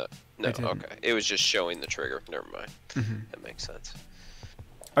showing the... No, okay. It was just showing the trigger. Never mind. That makes sense.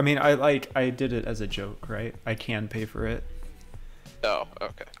 I mean, I did it as a joke, right? I can pay for it. Oh,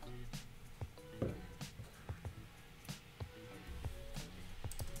 okay.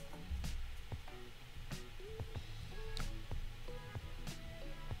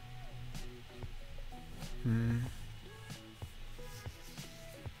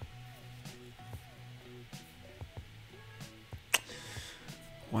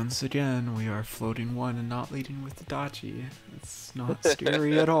 Once again, we are floating one and not leading with the dachi. It's not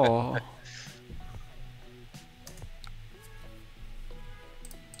scary at all. I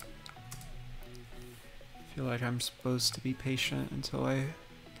feel like I'm supposed to be patient until I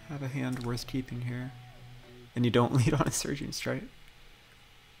have a hand worth keeping here. And you don't lead on a Surging Strike.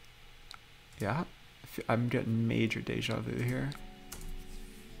 Yeah, I'm getting major deja vu here.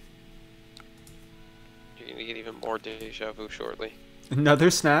 You're gonna get even more deja vu shortly.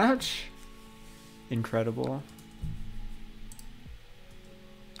 Another snatch? Incredible.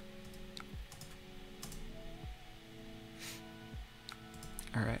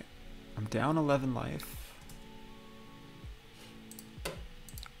 Alright, I'm down 11 life.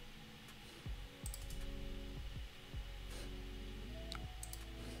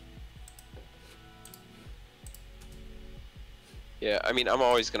 Yeah, I mean, I'm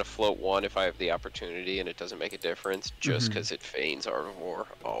always going to float one if I have the opportunity and it doesn't make a difference, just because it feigns Art of War,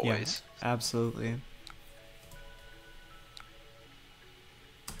 always. Yeah, absolutely.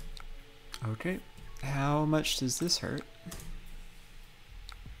 Okay, how much does this hurt?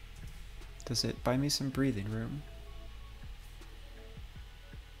 Does it buy me some breathing room?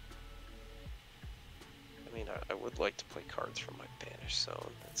 I mean, I would like to play cards from my Banish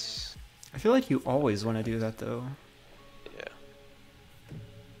Zone. It's... I feel like you always want to do that, though. Yeah.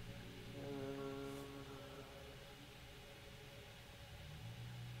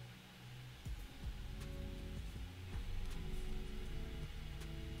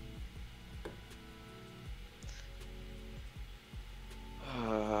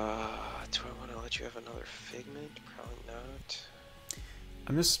 Do I want to let you have another Figment? Probably not.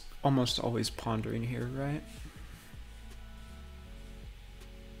 I'm just almost always pondering here, right?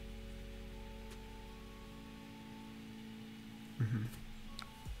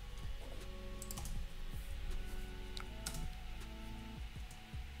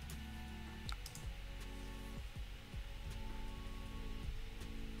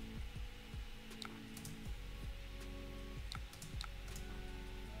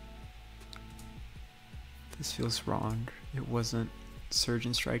 This feels wrong. It wasn't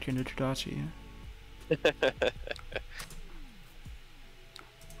Surgeon Strike into Tadachi.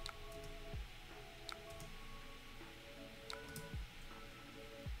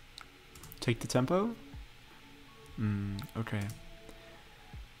 Take the tempo? Okay.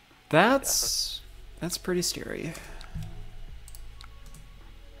 That's pretty scary.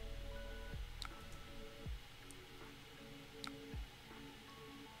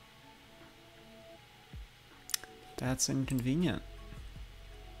 That's inconvenient.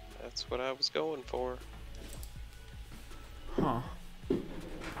 That's what I was going for. Huh.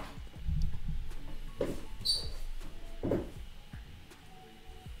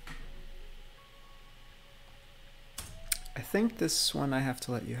 I think this one I have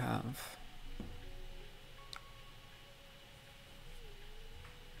to let you have.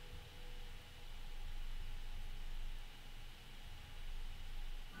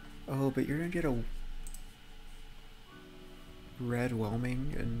 Oh, but you're gonna get a red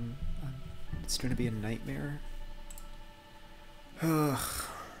whelming and it's gonna be a nightmare. Ugh.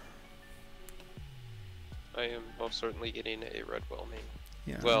 I am most certainly getting a red whelming.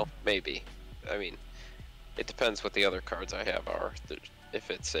 Yeah. Well, maybe. I mean, it depends what the other cards I have are.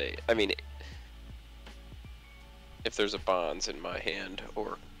 If it's a, I mean, if there's a Bonds in my hand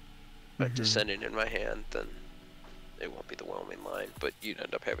or a Descendant in my hand, then it won't be the whelming line, but you'd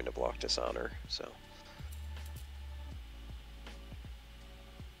end up having to block Dishonor, so.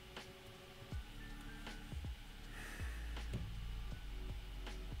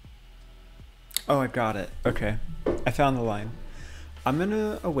 Oh, I got it. Okay. I found the line. I'm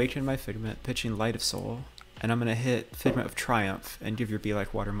gonna awaken my Figment, pitching Light of Soul, and I'm gonna hit Figment of Triumph and give your Be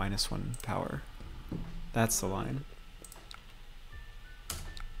Like Water -1 power. That's the line.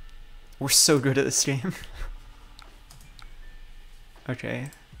 We're so good at this game.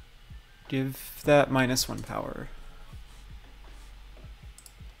 Okay. Give that -1 power.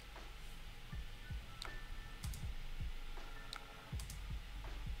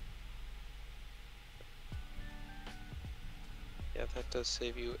 Yeah, that does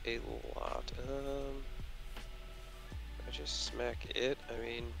save you a lot. I just smack it. I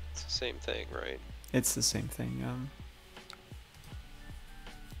mean, it's the same thing, right? It's the same thing.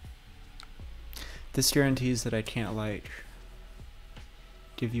 This guarantees that I can't, like,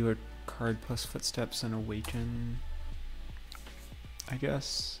 give you a card plus Footsteps and Awaken, I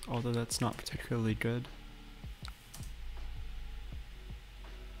guess, although that's not particularly good.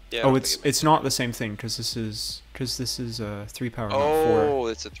 Yeah. Oh, it's not the same thing because this is a 3 power, not 4. Oh,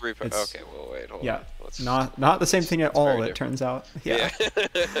 it's a 3 power. Okay, well, wait, hold yeah, on. Let's, not the same thing at all. It turns out. Yeah.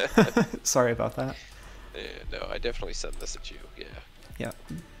 Yeah. Sorry about that. Yeah, no, I definitely sent this at you. Yeah. Yeah.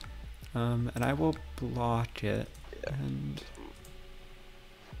 And I will block it. Yeah. And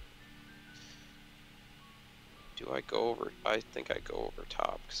do I go over? I think I go over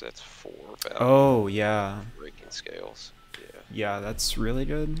top because that's 4 value. Oh yeah. Breaking scales. Yeah. Yeah, that's really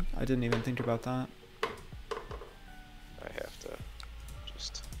good. I didn't even think about that. I have to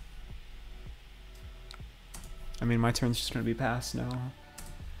just. I mean, my turn's just gonna be pass now.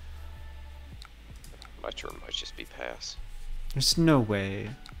 My turn might just be pass. There's no way.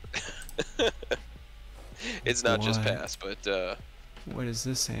 It's not just What? pass, but What is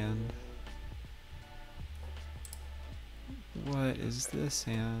this hand? What is this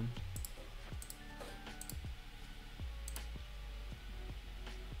hand?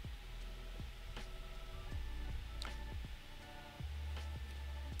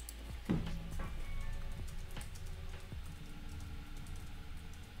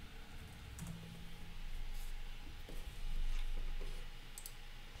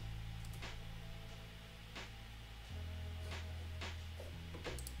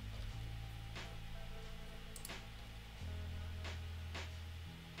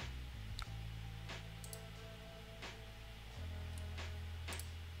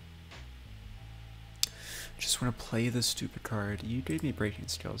 Just want to play this stupid card. You gave me breaking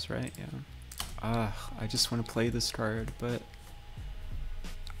skills, right? Yeah. I just want to play this card, but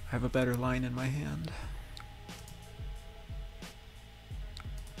I have a better line in my hand.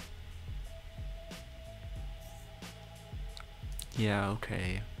 Yeah,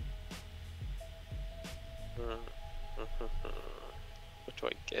 okay. what do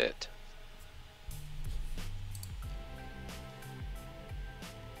I get?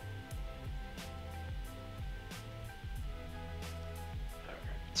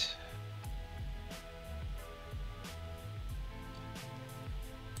 Alright.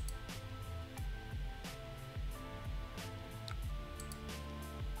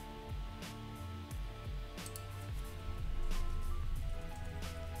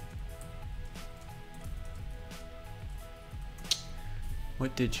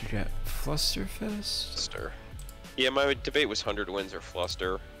 What did you get? Flusterfist? Fluster. Yeah, my debate was 100 wins or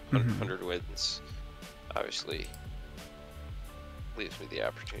Fluster. 100 wins obviously leaves me the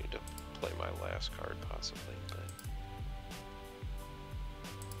opportunity to play my last card possibly, but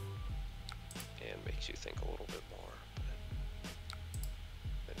and makes you think a little bit more.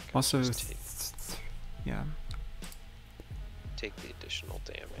 But Also, yeah, take the additional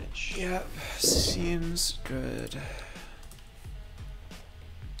damage. Yeah, seems good.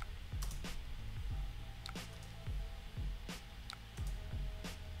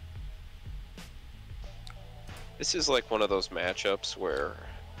 This is like one of those matchups where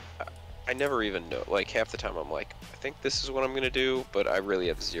I never even know. Like half the time I'm like, I think this is what I'm gonna do, but I really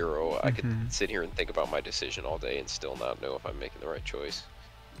have zero. I could sit here and think about my decision all day and still not know if I'm making the right choice.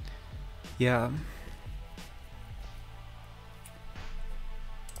 Yeah.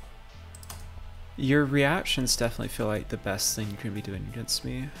 Your reactions definitely feel like the best thing you can be doing against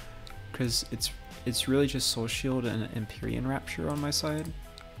me, because it's really just Soul Shield and Empyrean Rapture on my side.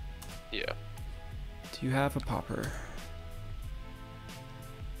 Yeah. Do you have a popper?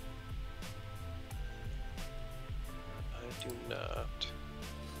 I do not.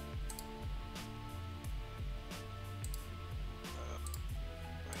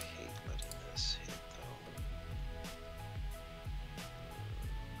 I hate letting this hit though.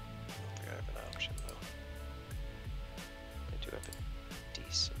 I don't think I have an option though. I do have a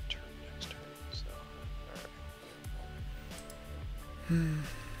decent turn next turn, so alright.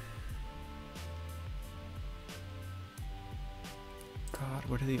 god,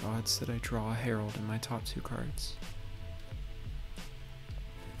 what are the odds that I draw a Herald in my top 2 cards?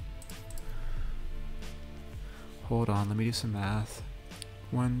 Hold on, let me do some math.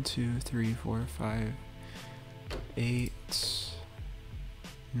 1, 2, 3, 4, 5, 8,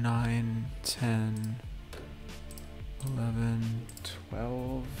 9, 10, 11,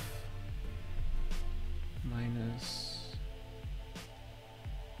 12, minus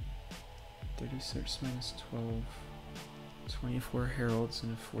 36 minus 12, 24 Heralds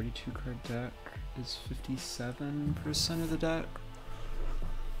in a 42 card deck is 57% of the deck.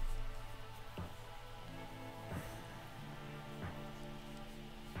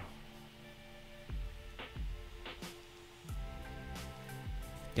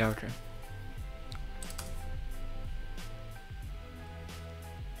 Yeah, okay.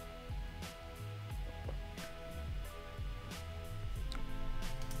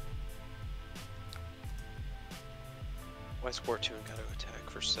 Why Squirtoon gotta attack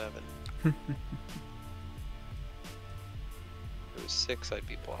for 7? If it was 6, I'd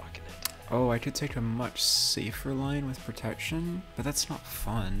be blocking it. Oh, I could take a much safer line with protection, but that's not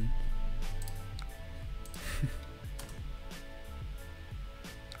fun.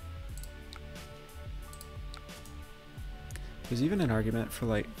 There's even an argument for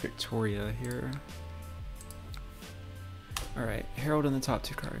like Victoria here. Alright, Herald in the top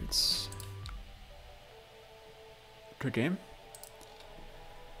 2 cards. Good game.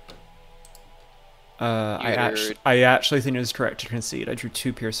 I actually think it was correct to concede. I drew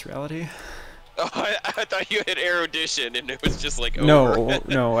 2 Pierce Reality. Oh, I thought you had Erudition and it was just like over.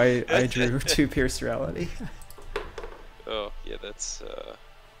 No, I drew 2 Pierce Reality. Oh, yeah, that's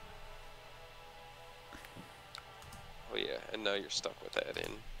oh yeah, and now you're stuck with that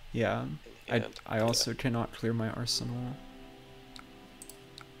in. Yeah, I also cannot clear my arsenal.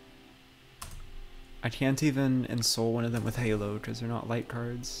 I can't even ensoul one of them with Halo because they're not light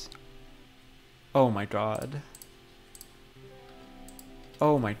cards. Oh my god.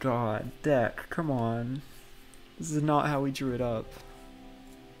 Oh my god, deck, come on. This is not how we drew it up.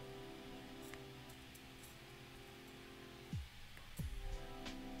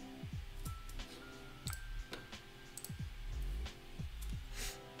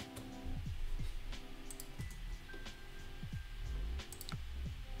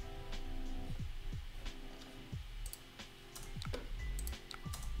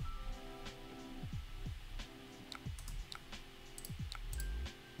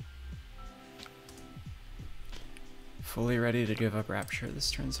 Fully ready to give up Rapture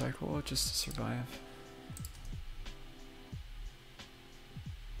this turn cycle just to survive.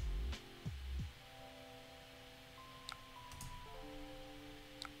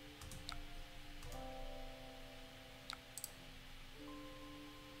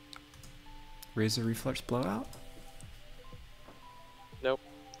 Razor Reflex Blowout? Nope,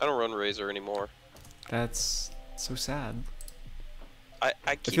 I don't run Razor anymore. That's so sad.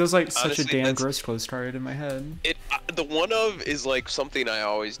 I keep, it feels like such honestly, a damn Groseclose card in my head. The one of is like something I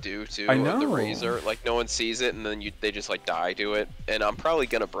always do too. I know. The Razor, like no one sees it, and then they just like die to it. And I'm probably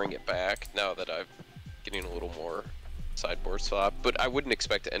gonna bring it back now that I'm getting a little more sideboard swap. But I wouldn't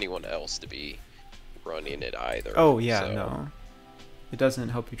expect anyone else to be running it either. Oh yeah, so. no. It doesn't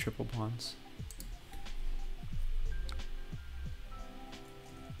help you triple bonds.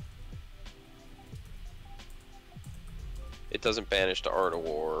 It doesn't banish to Art of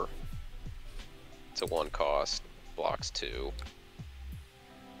War. It's a 1 cost, blocks 2.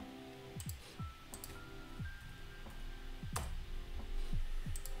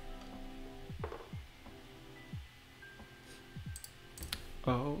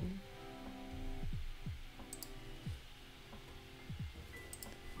 Oh.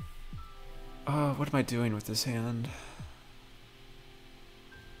 Oh, what am I doing with this hand?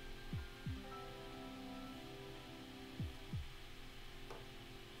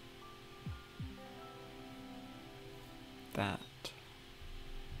 That.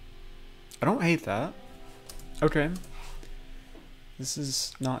 I don't hate that. Okay. This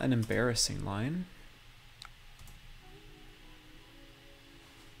is not an embarrassing line.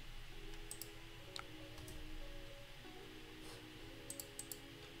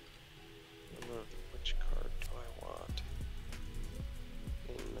 Which card do I want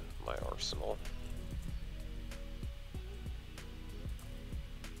in my arsenal?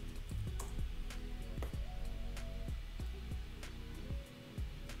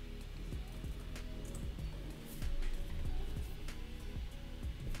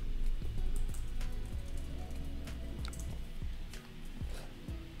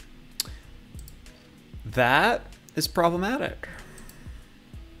 That is problematic.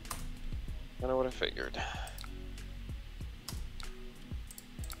 I know what I figured.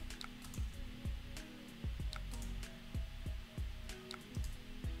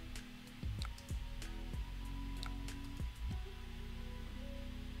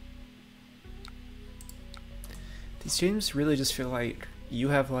 These games really just feel like you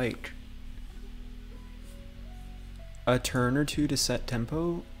have like a turn or two to set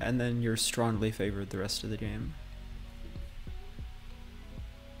tempo, and then you're strongly favored the rest of the game.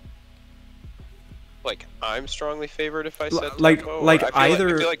 Like I'm strongly favored if I set Like tempo. like I feel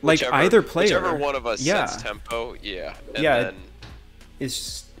either like either player, whichever one of us sets tempo, yeah, and yeah, then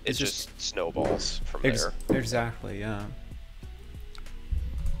it's just snowballs from there. Exactly, yeah.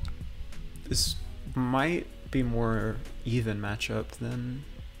 This might be more even matchup than.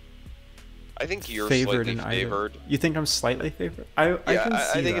 I think you're favored slightly favored. You think I'm slightly favored? I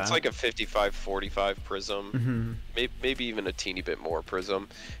think it's like a 55-45 Prism. Mm-hmm. Maybe even a teeny bit more Prism,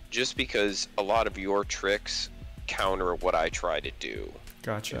 just because a lot of your tricks counter what I try to do.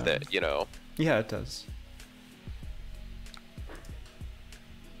 Gotcha. That, you know. Yeah, it does.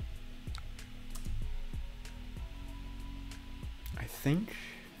 I think.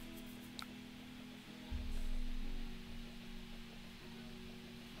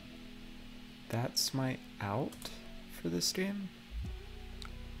 That's my out for this game.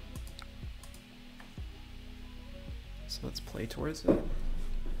 So let's play towards it.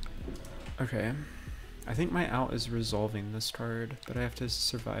 Okay. I think my out is resolving this card, but I have to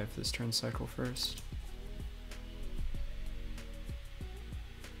survive this turn cycle first.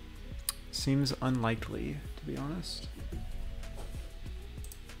 Seems unlikely, to be honest.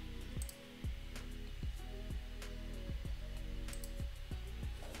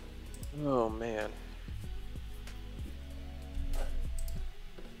 Oh man.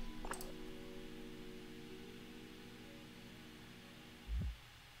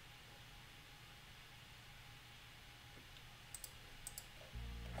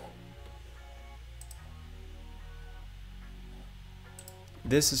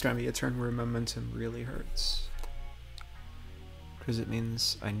 This is going to be a turn where momentum really hurts. Because it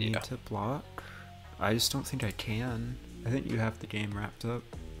means I need to block. I just don't think I can. I think you have the game wrapped up.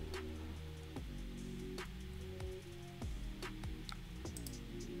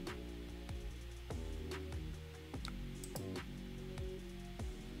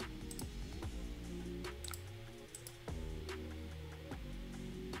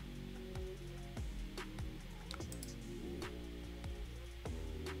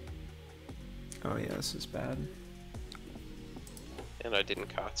 Oh yeah, this is bad. And I didn't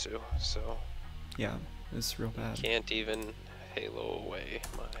Katsu, so... Yeah, it's real bad. Can't even halo away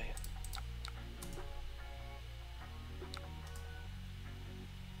my...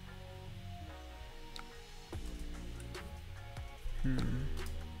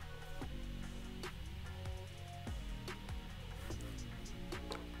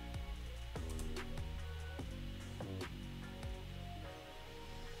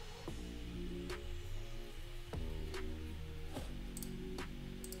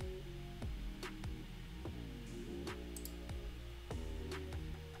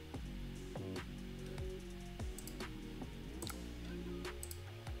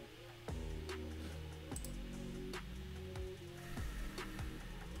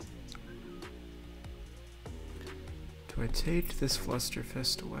 Do I take this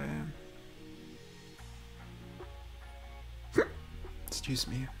Flusterfist away? Excuse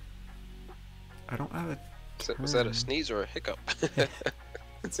me. I don't have a turn. Was that a sneeze or a hiccup?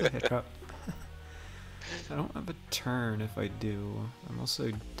 It's a hiccup. I don't have a turn if I do. I'm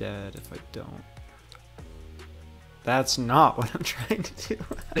also dead if I don't. That's not what I'm trying to do.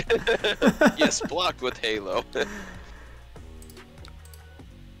 Yes, blocked with Halo.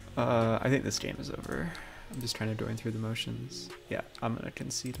 I think this game is over. I'm just trying to join through the motions. Yeah, I'm gonna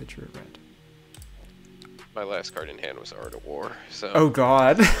concede a true red. My last card in hand was Art of War, so... Oh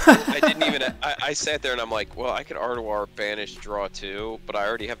god. I didn't even... I sat there and I'm like, well, I could Art of War, banish, draw two, but I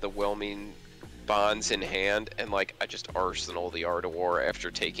already have the Whelming Bonds in hand, and like, I just arsenal the Art of War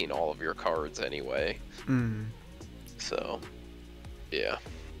after taking all of your cards anyway. So, yeah.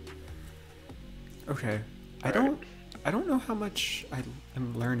 Okay. I don't know how much I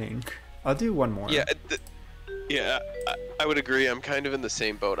am learning. I'll do one more. Yeah, yeah, I would agree. I'm kind of in the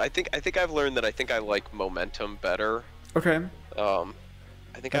same boat. I think I've learned that I think I like momentum better. Okay. I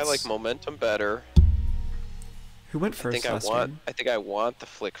think I like momentum better. Who went first last game? I think I want the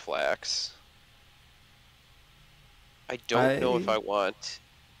Flick Flax. I don't know if I want...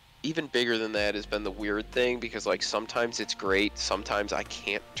 Even bigger than that has been the weird thing, because like sometimes it's great, sometimes I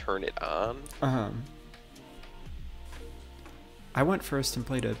can't turn it on. I went first and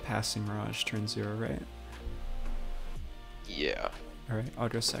played a Passing Mirage turn 0, right? Yeah. Alright, I'll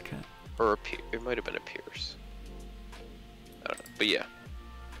go second. Or it might have been a Pierce. I don't know, but yeah.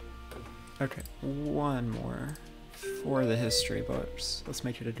 Okay, one more for the history books. Let's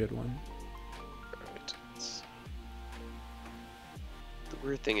make it a good one. Alright.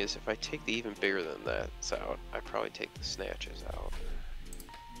 weird thing is, if I take the even bigger than that's out, I probably take the snatches out.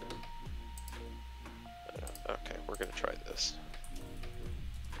 Okay, we're gonna try this.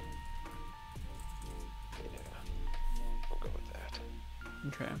 Yeah, we'll go with that.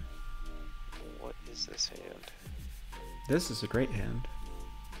 Okay. What is this hand? This is a great hand.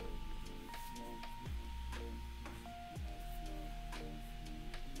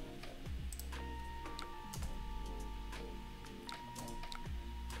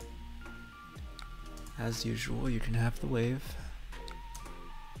 As usual, you can have the wave.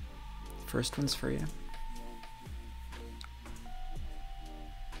 First one's for you.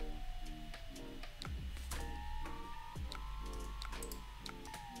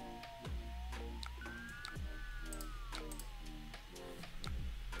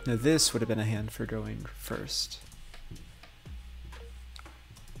 Now this would have been a hand for going first.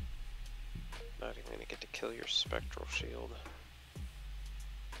 Not even gonna get to kill your spectral shield.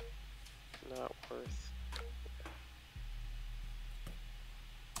 Not worth.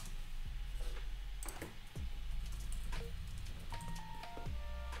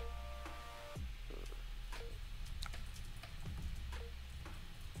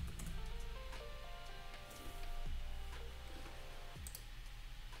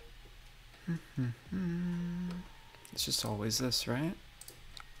 It's just always this, right?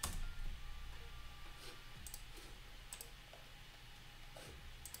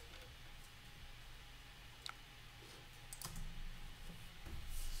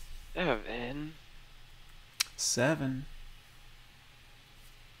 Seven. 7.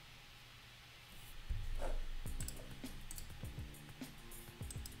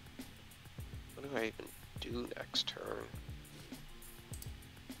 What do I even do next turn?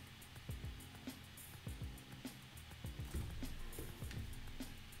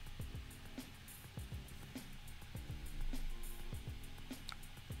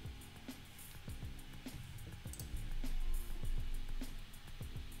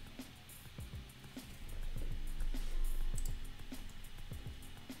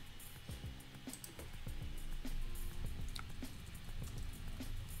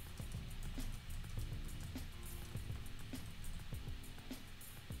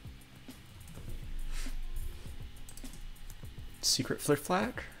 Secret flip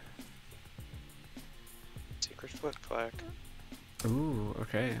flag? Secret flip flag. Ooh,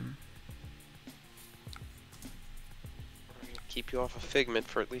 okay. We're gonna keep you off of Figment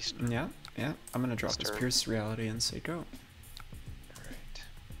for at least. Yeah, yeah. I'm gonna drop This this turn. Pierce Reality and say go. Alright.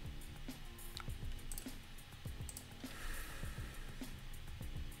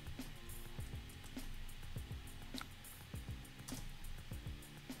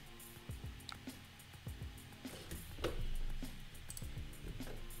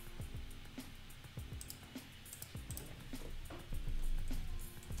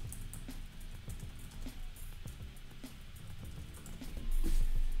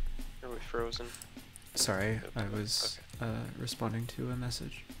 Are we frozen? Sorry, I was responding to a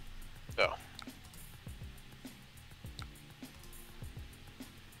message. Oh.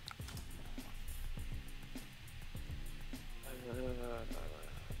 I'm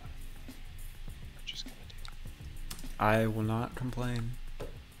just gonna do. I will not complain.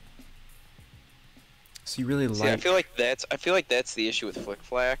 So you really See, like... I feel like that's the issue with Flick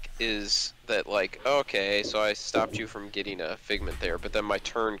Flack, is that like, okay, so I stopped you from getting a Figment there, but then my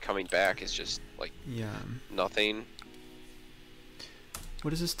turn coming back is just like Yeah. nothing. What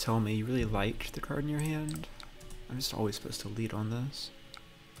does this tell me? You really liked the card in your hand? I'm just always supposed to lead on this.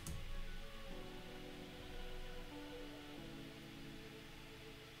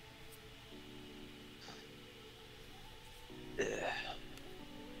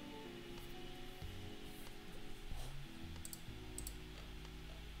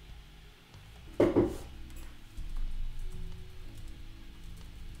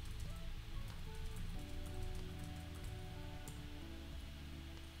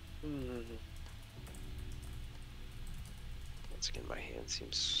 Once again, my hand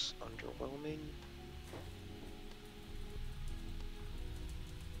seems underwhelming.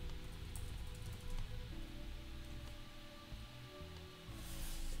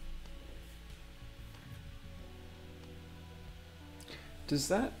 Does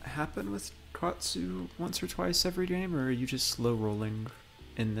that happen with Katsu once or twice every game, or are you just slow rolling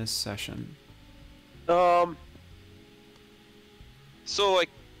in this session? So like,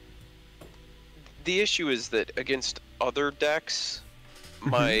 the issue is that against other decks,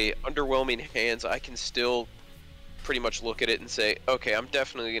 my underwhelming hands, I can still pretty much look at it and say, okay, I'm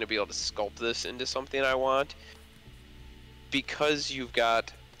definitely going to be able to sculpt this into something I want. Because you've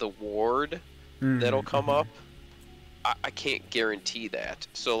got the ward that'll come up, I can't guarantee that.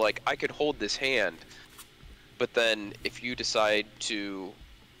 So like I could hold this hand, but then if you decide to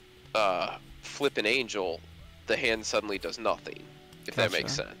flip an angel, the hand suddenly does nothing. If that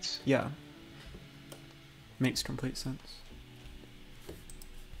makes Gotcha. sense. Yeah. Makes complete sense.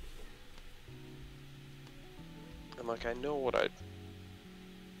 And like I know what I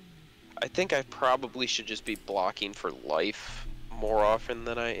think I probably should just be blocking for life more often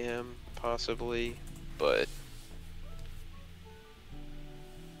than I am, possibly, but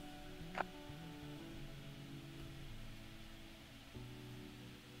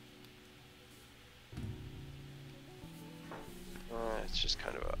it's just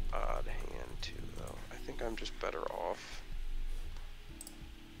kind of an odd hand too, though. I think I'm just better off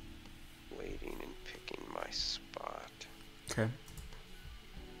waiting and picking my spot. Okay.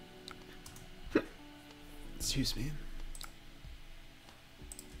 Excuse me.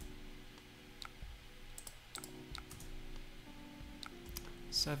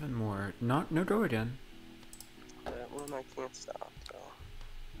 Seven more. No go again. That one I can't stop, though.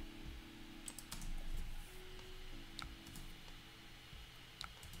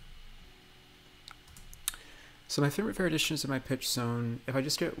 So my favorite variation is in my pitch zone. If I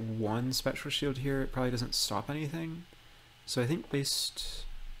just get one spectral shield here, it probably doesn't stop anything. So I think based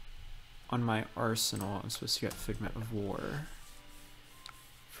on my arsenal, I'm supposed to get Figment of War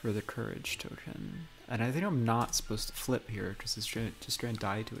for the courage token. And I think I'm not supposed to flip here because it's just going to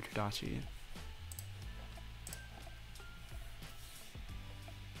die to a Tadachi.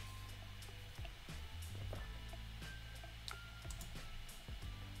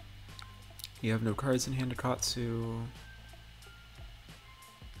 You have no cards in hand to Katsu.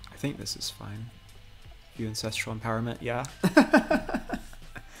 I think this is fine. View Ancestral Empowerment, yeah.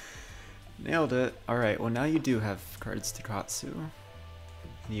 Nailed it. Alright, well now you do have cards to Katsu.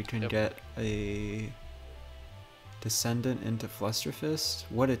 And you can get a Descendant into Flusterfist.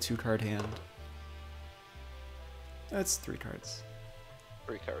 What a 2-card hand. That's 3 cards.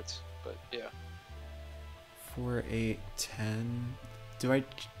 3 cards, but yeah. 4, 8, 10. Do I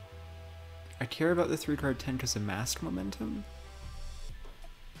care about the 3-card 10 because of Mask Momentum?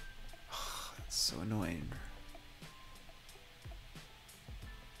 Oh, that's so annoying.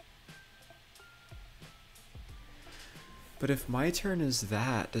 But if my turn is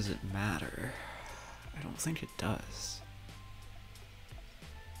that, does it matter? I don't think it does.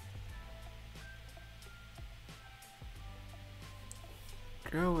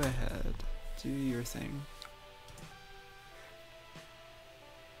 Go ahead. Do your thing.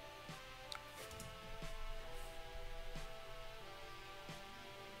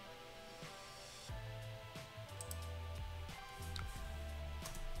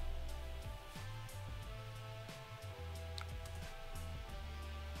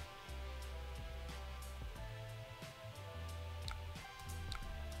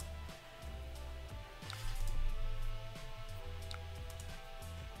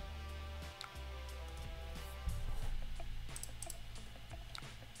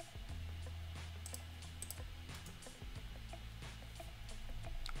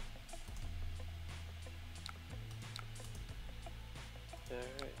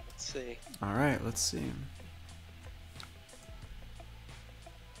 Alright, let's see. Alright, let's see.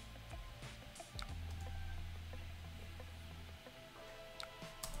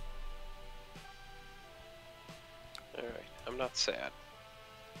 Alright, I'm not sad.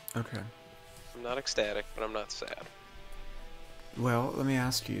 Okay. I'm not ecstatic, but I'm not sad. Well, let me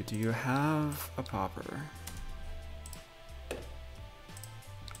ask you, do you have a popper?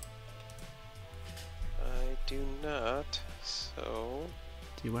 I do not, so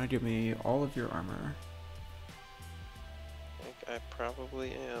Do you want to give me all of your armor? I think I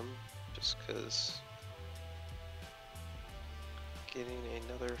probably am, just because getting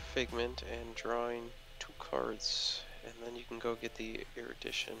another Figment and drawing 2 cards, and then you can go get the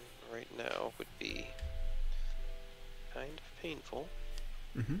Erudition right now would be kind of painful.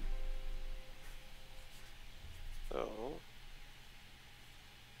 Mm-hmm. So,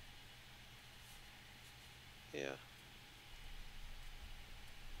 yeah.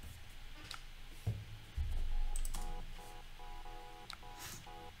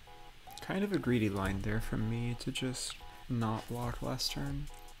 Kind of a greedy line there from me to just not block last turn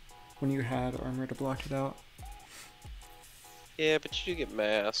when you had armor to block it out. Yeah, but you do get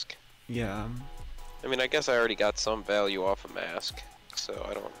Mask. Yeah. I mean, I guess I already got some value off of Mask, so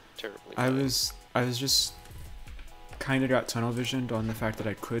I don't terribly mind. I was just kind of got tunnel visioned on the fact that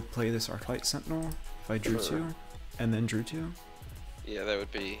I could play this Arclight Sentinel if I drew 2, and then drew 2. Yeah, that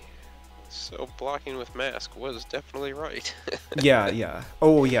would be So blocking with mask was definitely right. Yeah, yeah.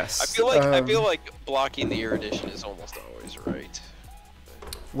 Oh, yes. I feel like blocking the erudition is almost always right.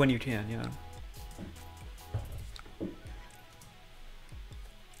 When you can, yeah.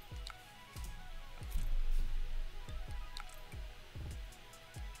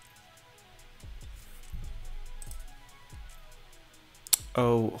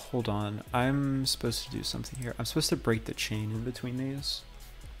 Oh, hold on. I'm supposed to do something here. I'm supposed to break the chain in between these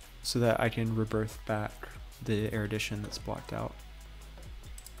so that I can rebirth back the erudition that's blocked out.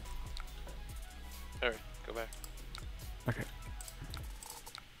 Alright, go back. Okay.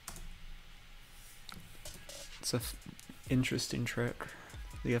 It's a interesting trick.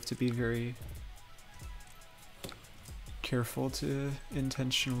 You have to be very careful to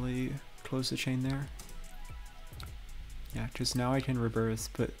intentionally close the chain there. Yeah, because now I can rebirth,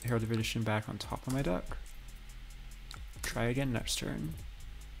 put Herald of Erudition back on top of my deck. Try again next turn.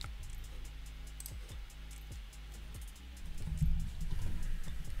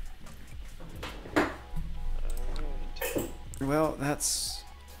 Well, that's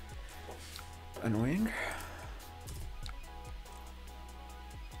annoying.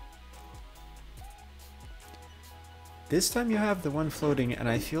 This time you have the one floating, and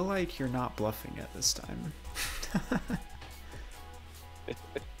I feel like you're not bluffing it this time.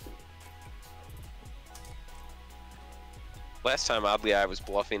 Last time, oddly, I was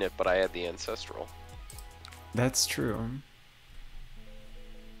bluffing it, but I had the Ancestral. That's true.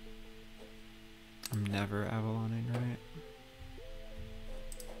 I'm never Avaloning, right?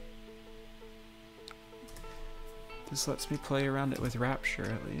 This lets me play around it with Rapture,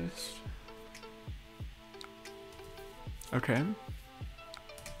 at least. Okay.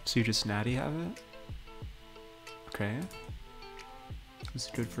 So you just natty have it? Okay. This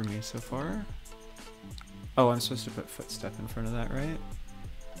is good for me so far. Oh, I'm supposed to put Footstep in front of that, right?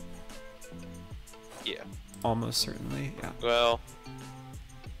 Yeah. Almost certainly, yeah. Well,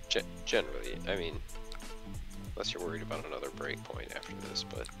 generally, I mean, unless you're worried about another breakpoint after this,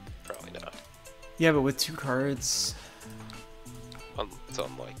 but probably not. Yeah, but with 2 cards... It's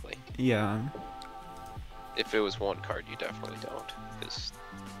unlikely. Yeah. If it was 1 card, you definitely don't, because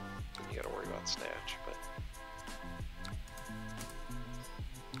then you gotta worry about Snatch, but...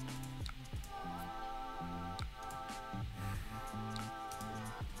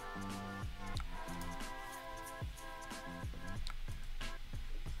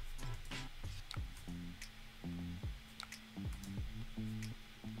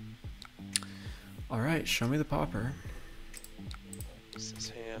 Alright, show me the popper. What's this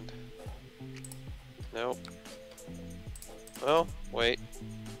hand? Nope. Well, wait.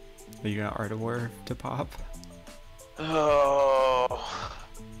 Are you got Art of War to pop? Oh.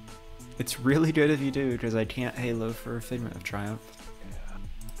 It's really good if you do, because I can't Halo for Figment of Triumph. Yeah.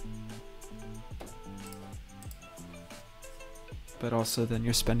 But also then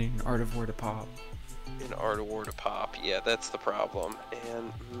you're spending Art of War to pop. An Art of War to pop. Yeah, that's the problem.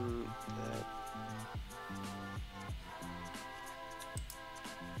 And that...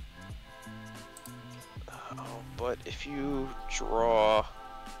 Oh, but if you draw...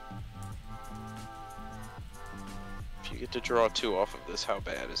 If you get to draw 2 off of this, how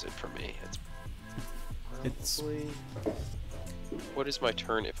bad is it for me? It's probably... What is my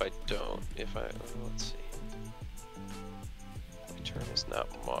turn if I don't? If I... Oh, let's see. My turn is not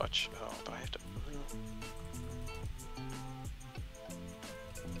much. Oh, but I have to...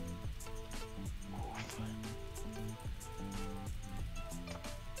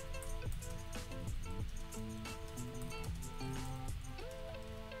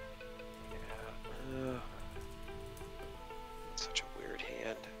 Such a weird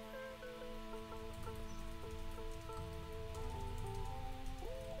hand.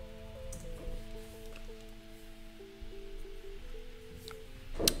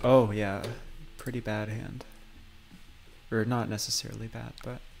 Oh yeah, pretty bad hand. Or not necessarily bad,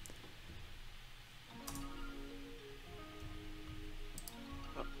 but...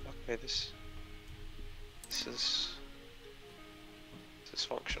 Oh, okay, this is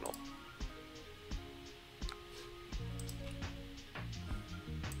functional.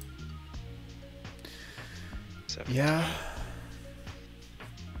 Yeah.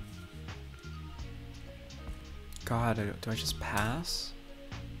 God, do I just pass?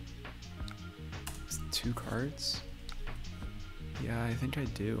 It's 2 cards? Yeah, I think I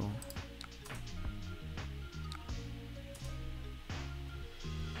do.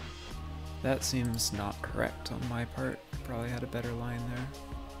 That seems not correct on my part. I probably had a better line there.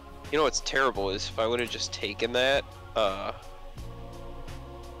 You know what's terrible is if I would have just taken that, I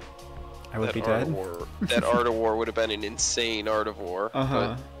would be dead. That Art of War would have been an insane Art of War.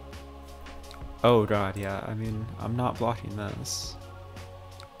 Uh-huh. Oh god, yeah. I mean, I'm not blocking this.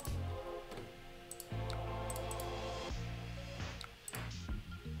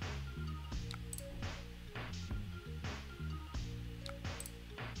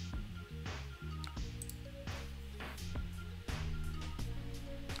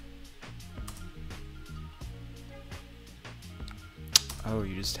 Oh,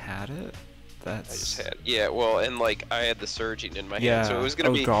 you just had it? That's... I just had, yeah, well, and like I had the surging in my hand, so it Yeah. was gonna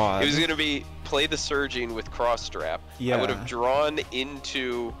Oh be, god. it was gonna be play the surging with cross strap. I would have Yeah. drawn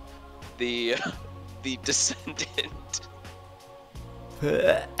into the the descendant.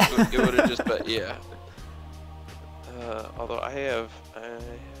 It would have just, but yeah. Although I have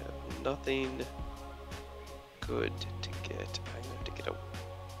nothing good to get. I have to get a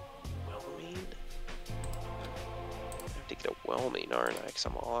whelming. I have to get a whelming, aren't I? Because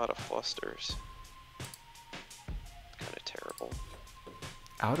I'm all out of flusters. Kind of terrible.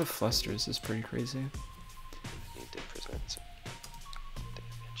 Out of flusters is pretty crazy. Need to present some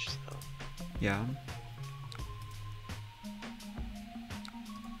damage, so. Yeah.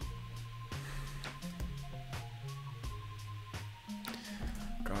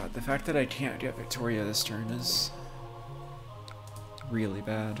 God, the fact that I can't get Victoria this turn is really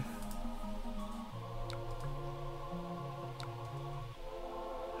bad.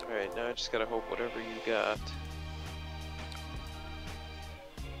 Alright, now I just gotta hope whatever you got,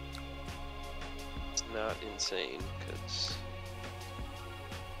 it's not insane, because...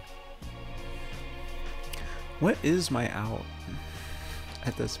 What is my out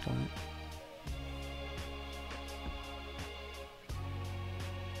at this point?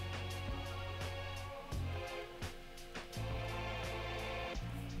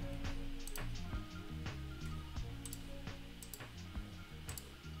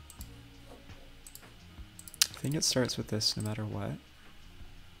 I think it starts with this no matter what.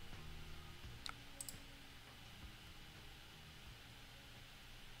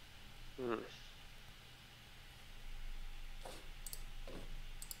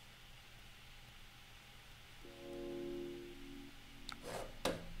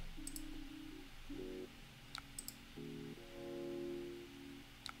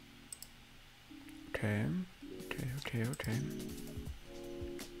 Okay.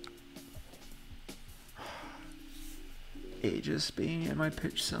 Aegis being in my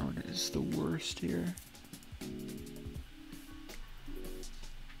pitch zone is the worst here.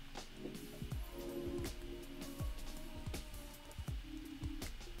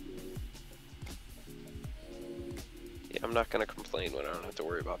 Yeah, I'm not gonna complain when I don't have to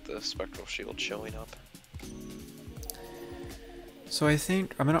worry about the Spectral Shield showing up. So I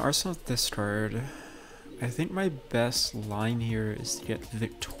think I'm gonna arsenal this card. I think my best line here is to get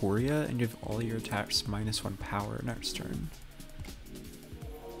Victoria and give all your attacks -1 power next turn.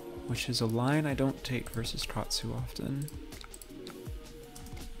 Which is a line I don't take versus Katsu often.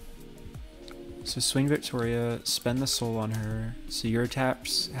 So swing Victoria, spend the soul on her, so your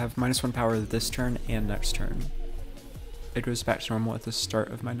attacks have -1 power this turn and next turn. It goes back to normal at the start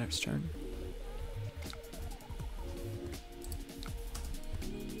of my next turn.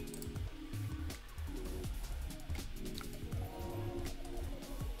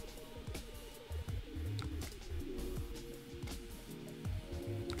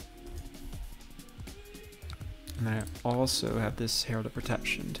 And I also have this Herald of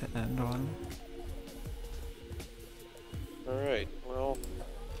Protection to end on. Alright, well...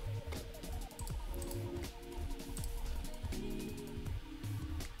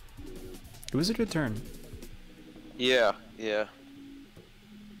 It was a good turn. Yeah.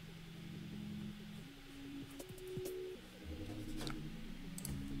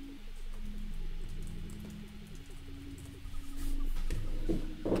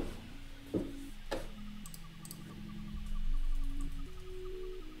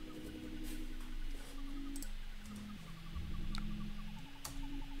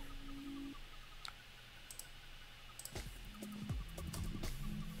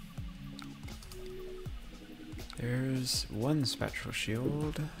 There's one Spectral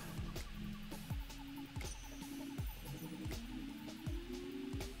Shield.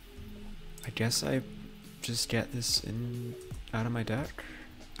 I guess I just get this out of my deck.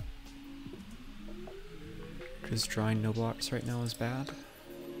 Because drawing no blocks right now is bad.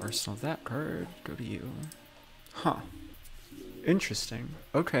 Arsenal that card, go to you. Huh. Interesting.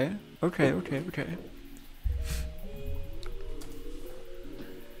 Okay.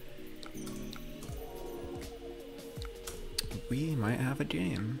 We might have a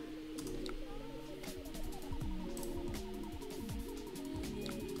game.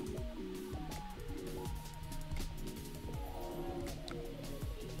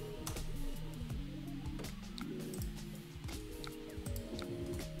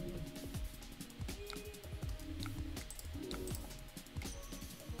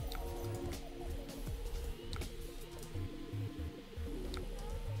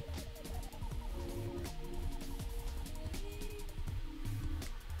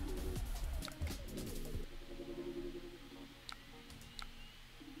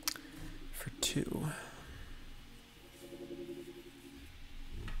 2.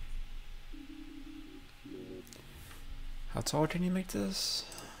 How tall can you make this?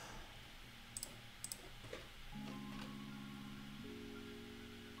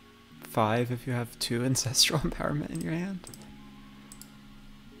 Five if you have 2 ancestral empowerment in your hand.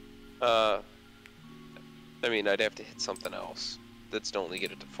 I mean, I'd have to hit something else. That's to only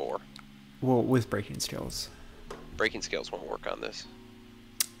get it to 4. Well, with breaking skills. Breaking scales won't work on this.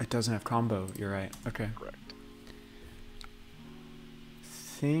 It doesn't have combo, you're right. Okay. Correct.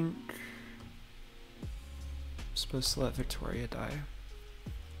 Think I'm supposed to let Victoria die.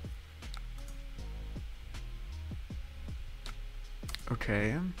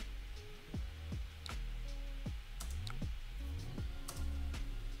 Okay.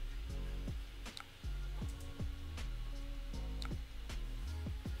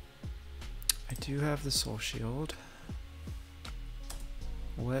 I do have the soul shield.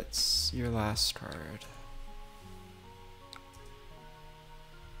 What's your last card?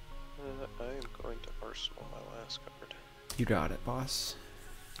 I am going to arsenal my last card. You got it, boss.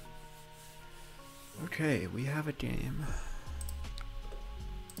 Okay, we have a game.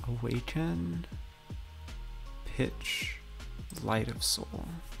 Awaken, Pitch, Light of Soul.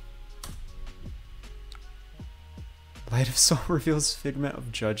 Light of Soul reveals Figment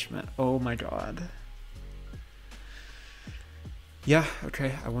of Judgment. Oh my god. Yeah,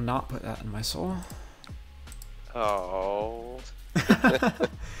 okay, I will not put that in my soul. Oh.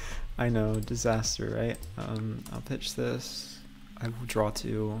 I know, disaster, right? I'll pitch this. I will draw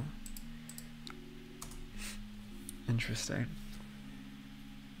 2. Interesting.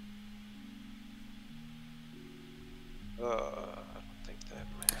 I don't think that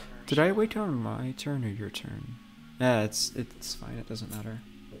matters. Did I wait on my turn or your turn? Yeah, it's fine. It doesn't matter.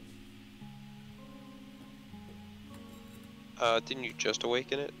 Didn't you just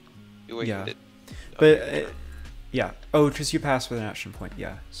awaken it? You awakened it. But yeah. Oh, because you passed with an action point.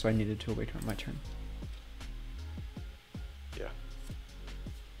 Yeah. So I needed to awaken on my turn. Yeah.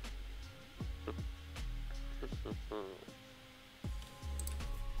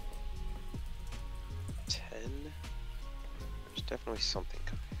 10. There's definitely something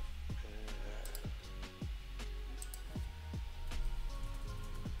coming.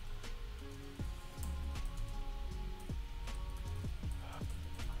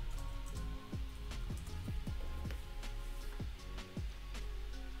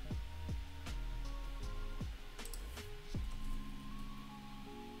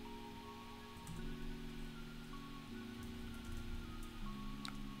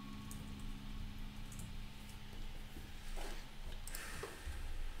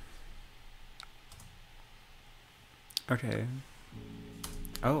 Okay.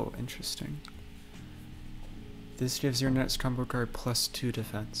 Oh, interesting. This gives your next combo card +2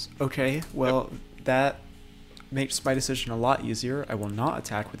 defense. Okay, well, that makes my decision a lot easier. I will not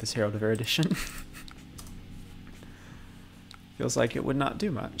attack with this Herald of Erudition. Feels like it would not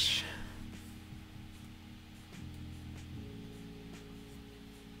do much.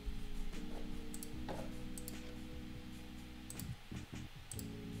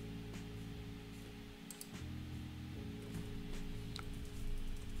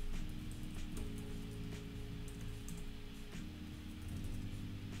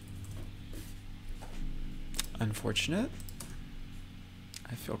 Unfortunate.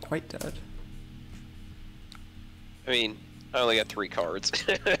 I feel quite dead. I mean, I only got 3 cards.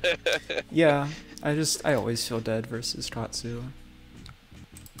 Yeah, I always feel dead versus Katsu.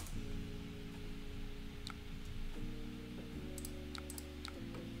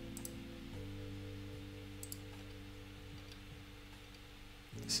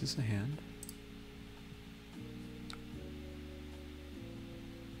 This is a hand.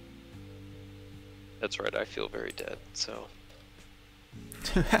 That's right, I feel very dead, so.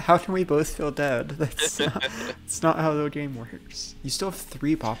 How can we both feel dead? That's not how the game works. You still have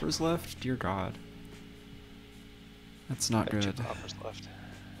 3 poppers left? Dear God. That's not good. 2 poppers left.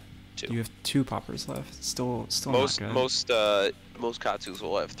 2. You have 2 poppers left. Still Most not good. most Katsus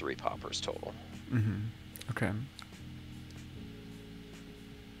will have 3 poppers total. Mm-hmm. Okay.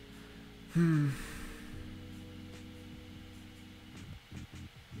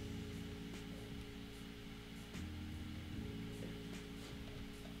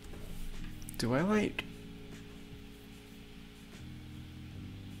 Do I like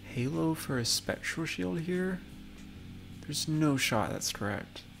Halo for a spectral shield here? There's no shot that's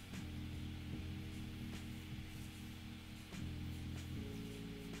correct.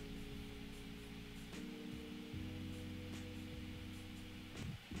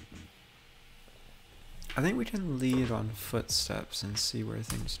 I think we can lead on footsteps and see where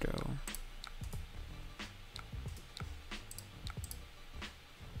things go.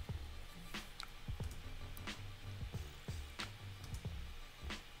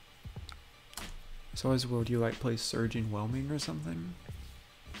 So as would you like play Surging Whelming or something?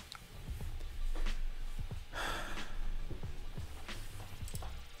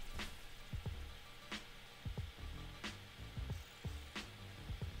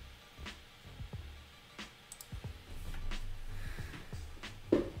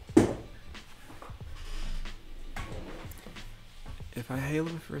 If I Halo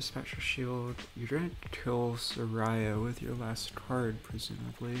for a Spectral Shield, you're gonna kill Soraya with your last card,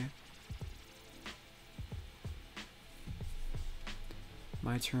 presumably.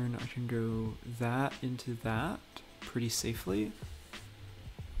 My turn, I can go that into that pretty safely,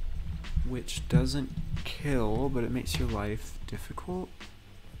 which doesn't kill, but it makes your life difficult.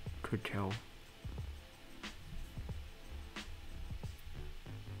 Could kill.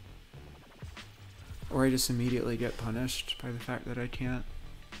 Or I just immediately get punished by the fact that I can't.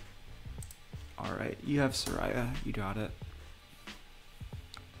 Alright, you have Soraya, you got it.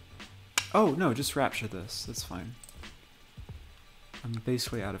 Oh, no, just Rapture this, that's fine. I'm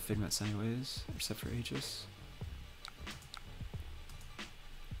basically out of Figments anyways, except for Aegis.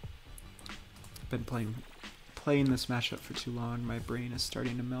 Been playing this mashup for too long, my brain is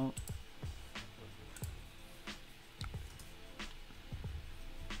starting to melt.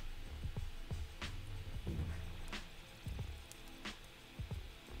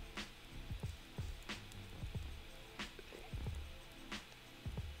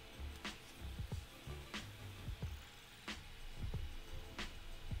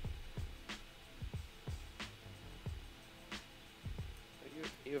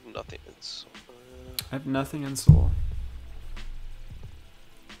 You have nothing in soul. I have nothing in soul.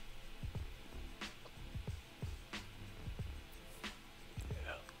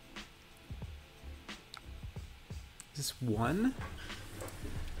 Yeah. Is this one?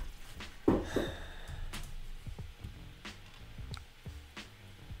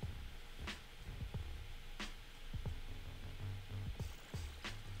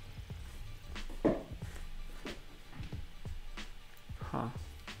 Huh.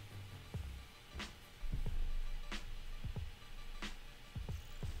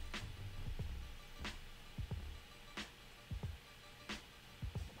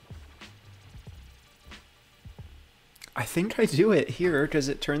 I think I do it here because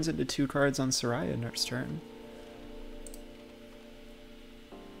it turns into 2 cards on Soraya next turn.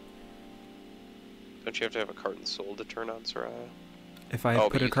 Don't you have to have a card in soul to turn on Soraya? If I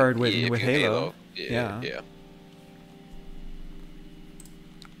put a card with me with Halo. Yeah.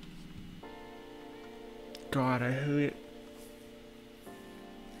 God, I hate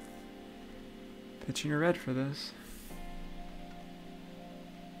pitching a red for this.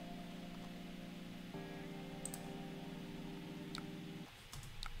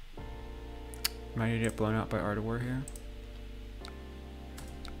 Am I gonna get blown out by Art of War here?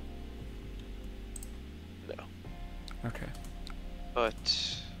 No. Okay. But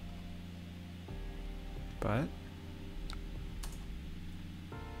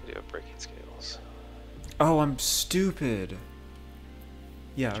you have breaking scales. Oh, I'm stupid.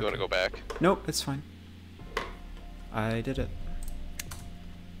 Yeah. Do you want to go back? Nope, it's fine. I did it.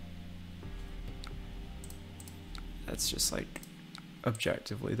 That's just like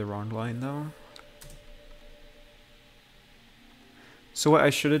objectively the wrong line though. So what I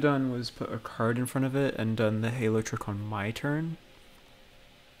should have done was put a card in front of it and done the Halo trick on my turn.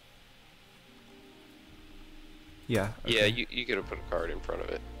 Yeah. Okay. Yeah, you could have put a card in front of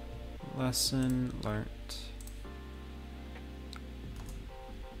it. Lesson learned.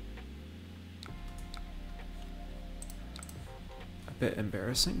 A bit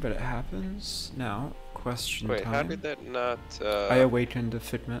embarrassing, but it happens. Now, question Wait, time. how did that not... I awakened a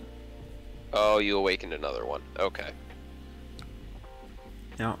Figment. Oh, you awakened another one. Okay.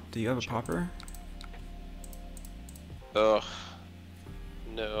 Now, do you have a popper? Ugh.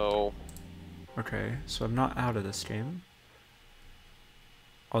 No. Okay, so I'm not out of this game.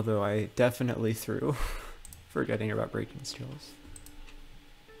 Although I definitely threw, forgetting about breaking skills.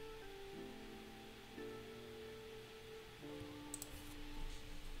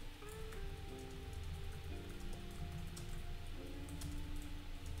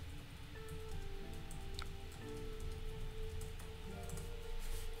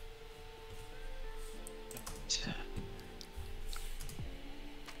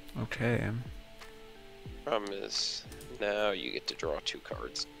 Okay. Problem is, now you get to draw 2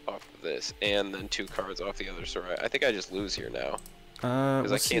 cards off of this, and then 2 cards off the other side. I think I just lose here now.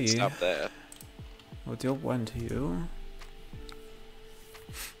 Because I can't stop that. We'll deal 1 to you.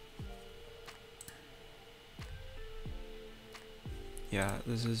 Yeah,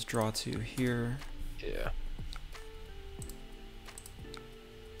 this is draw 2 here. Yeah.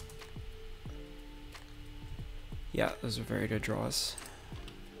 Yeah, those are very good draws.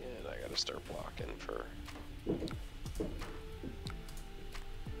 And I gotta start blocking for...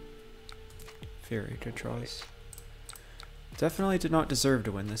 Very good draws. Definitely did not deserve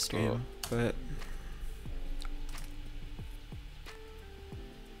to win this game, but...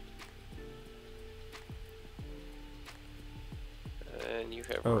 And you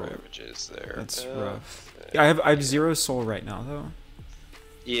have ravages there. That's rough. Yeah, I have 0 soul right now though.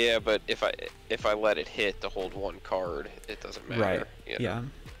 Yeah, but if I let it hit to hold 1 card, it doesn't matter. Right. You know? Yeah.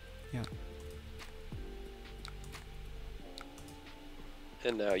 Yeah.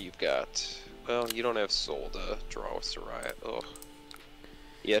 And now you've got, well, you don't have soul to draw with Soraya. Ugh.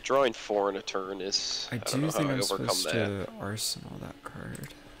 Yeah, drawing 4 in a turn is. I don't do know think how I I'm overcome supposed that. to arsenal that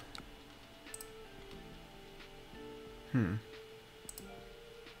card.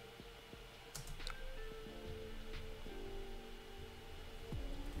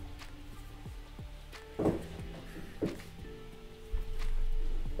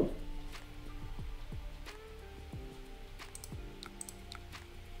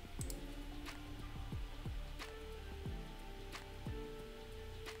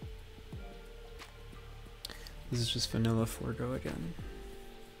 This is just vanilla forgo again.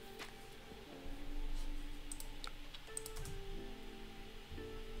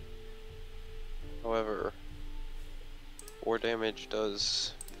 However, 4 damage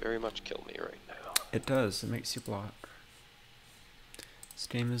does very much kill me right now. It does. It makes you block.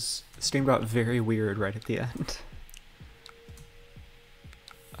 This game got very weird right at the end.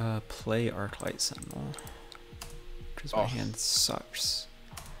 Play Arclight Sentinel. Because my hand sucks.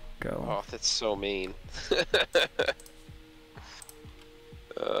 Go. Oh, that's so mean. I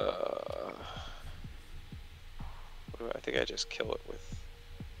think I just kill it with.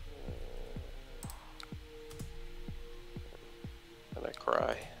 And I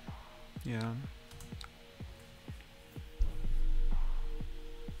cry. Yeah.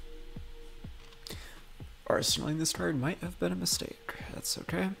 Arsenaling this card might have been a mistake. That's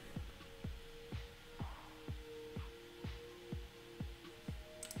okay.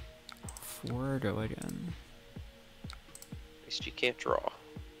 Forgo again. At least you can't draw.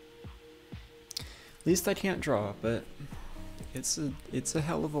 At least I can't draw, but it's a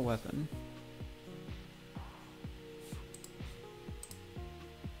hell of a weapon.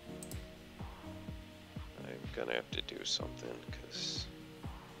 I'm gonna have to do something because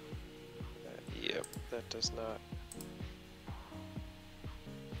yep, that does not.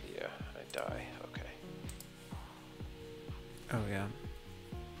 Yeah, I die. Okay. Oh yeah.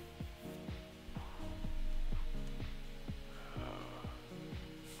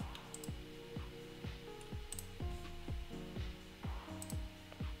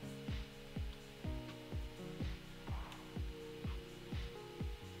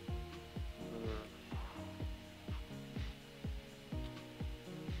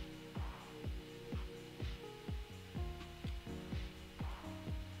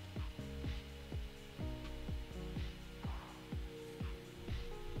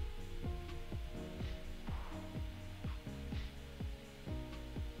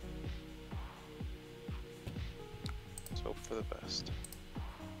 Hope for the best.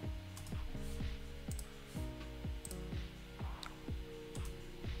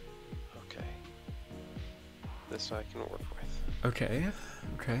 Okay. This I can work with. Okay.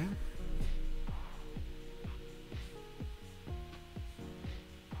 Okay.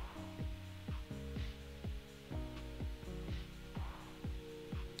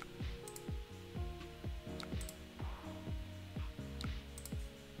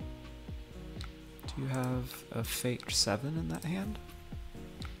 Do you have a fake 7 in that hand?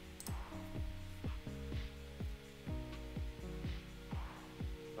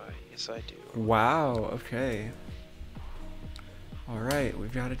 Yes, I do. Wow, okay. Alright,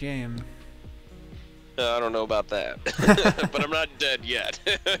 we've got a game. I don't know about that, but I'm not dead yet.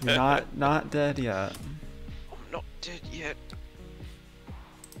 You're not dead yet. I'm not dead yet.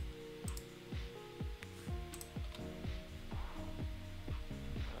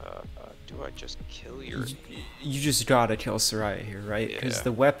 Do I just kill your... You just gotta kill Soraya here, right? Because Yeah.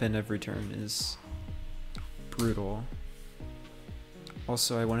 the weapon every turn is brutal.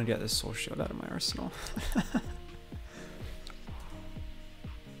 Also, I want to get this soul shield out of my arsenal.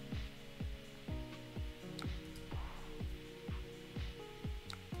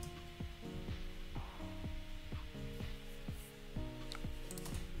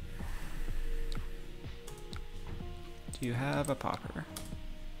 Do you have a popper?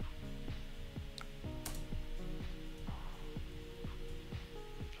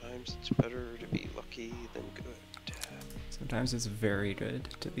 Sometimes it's better to be lucky than good. Sometimes it's very good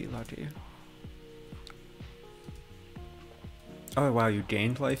to be lucky. Oh wow, you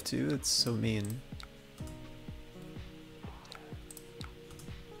gained life too? It's so mean.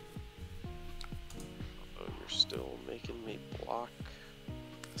 Oh, you're still making me block.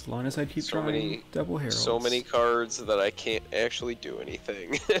 As long as I keep So drawing many, double heralds. so many cards that I can't actually do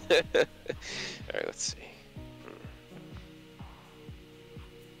anything. Alright, let's see.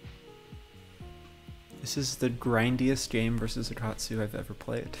 This is the grindiest game versus a Katsu I've ever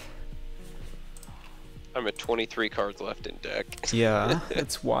played. I'm at 23 cards left in deck. Yeah,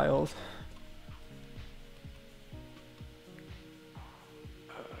 it's wild.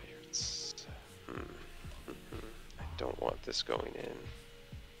 I don't want this going in.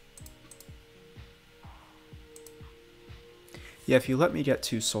 Yeah, if you let me get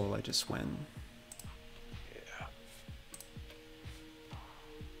 2 soul, I just win. Yeah.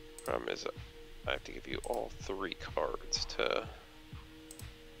 Problem is, I have to give you all 3 cards to...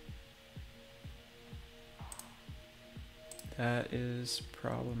 That is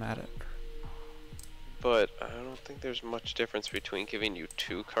problematic. But I don't think there's much difference between giving you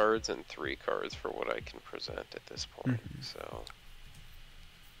 2 cards and 3 cards for what I can present at this point, so...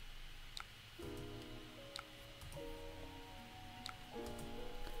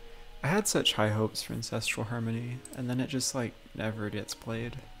 I had such high hopes for Ancestral Harmony, and then it just, like, never gets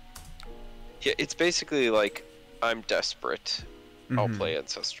played. Yeah, it's basically like, I'm desperate. I'll play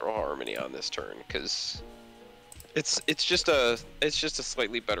Ancestral Harmony on this turn, because it's just a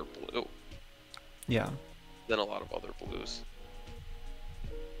slightly better blue. Yeah. Than a lot of other blues.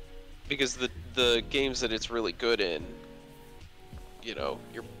 Because the games that it's really good in, you know,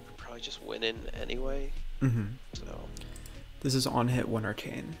 you're probably just winning anyway. So this is on hit 1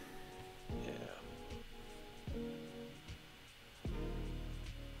 Arcane. Yeah.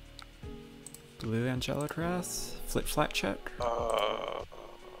 Blue Angelic Wrath, Flip Flat check.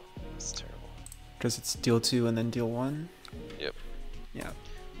 That's terrible. Because it's deal 2 and then deal 1. Yep. Yeah.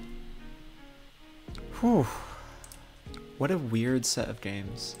 Whew. What a weird set of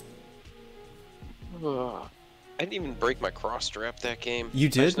games. I didn't even break my cross strap that game. You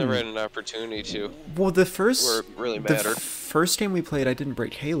did? I just never had an opportunity to. Well, the first... Where it really mattered. The first game we played, I didn't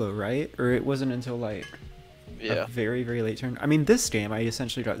break Halo, right? Or it wasn't until, like, a very, very late turn. I mean, this game, I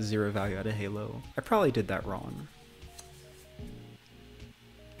essentially got 0 value out of Halo. I probably did that wrong.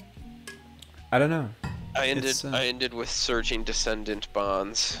 I don't know. I ended with Surging Descendant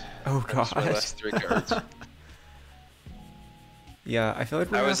Bonds. Oh god. That was my last 3 cards. Yeah, I feel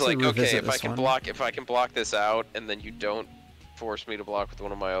like I was like, okay, if I can block, block this out, and then you don't force me to block with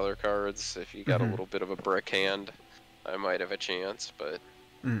one of my other cards, if you got a little bit of a brick hand, I might have a chance. But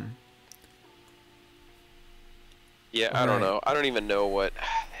yeah, I don't know. I don't even know what.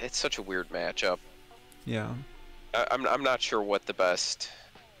 It's such a weird matchup. Yeah. I'm not sure what the best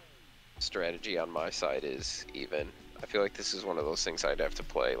strategy on my side is even. I feel like this is one of those things I'd have to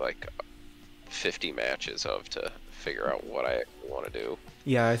play like 50 matches of to figure out what I want to do.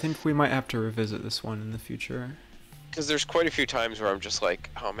 Yeah, I think we might have to revisit this one in the future. Because there's quite a few times where I'm just like,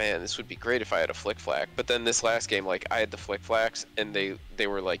 oh man, this would be great if I had a flick flack. But then this last game, like, I had the flick flacks and they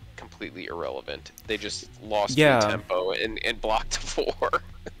were like completely irrelevant. They just lost me tempo and blocked 4.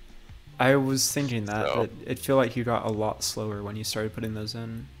 I was thinking that, So- but it feel like you got a lot slower when you started putting those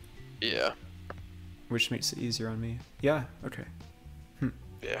in, Yeah. which makes it easier on me. Yeah, okay.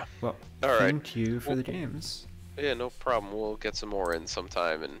 Yeah. Well, All right. thank you for the games. Yeah, no problem. We'll get some more in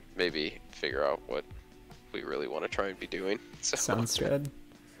sometime and maybe figure out what we really want to try and be doing. So. Sounds good.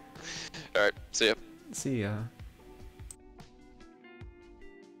 All right. See ya. See ya.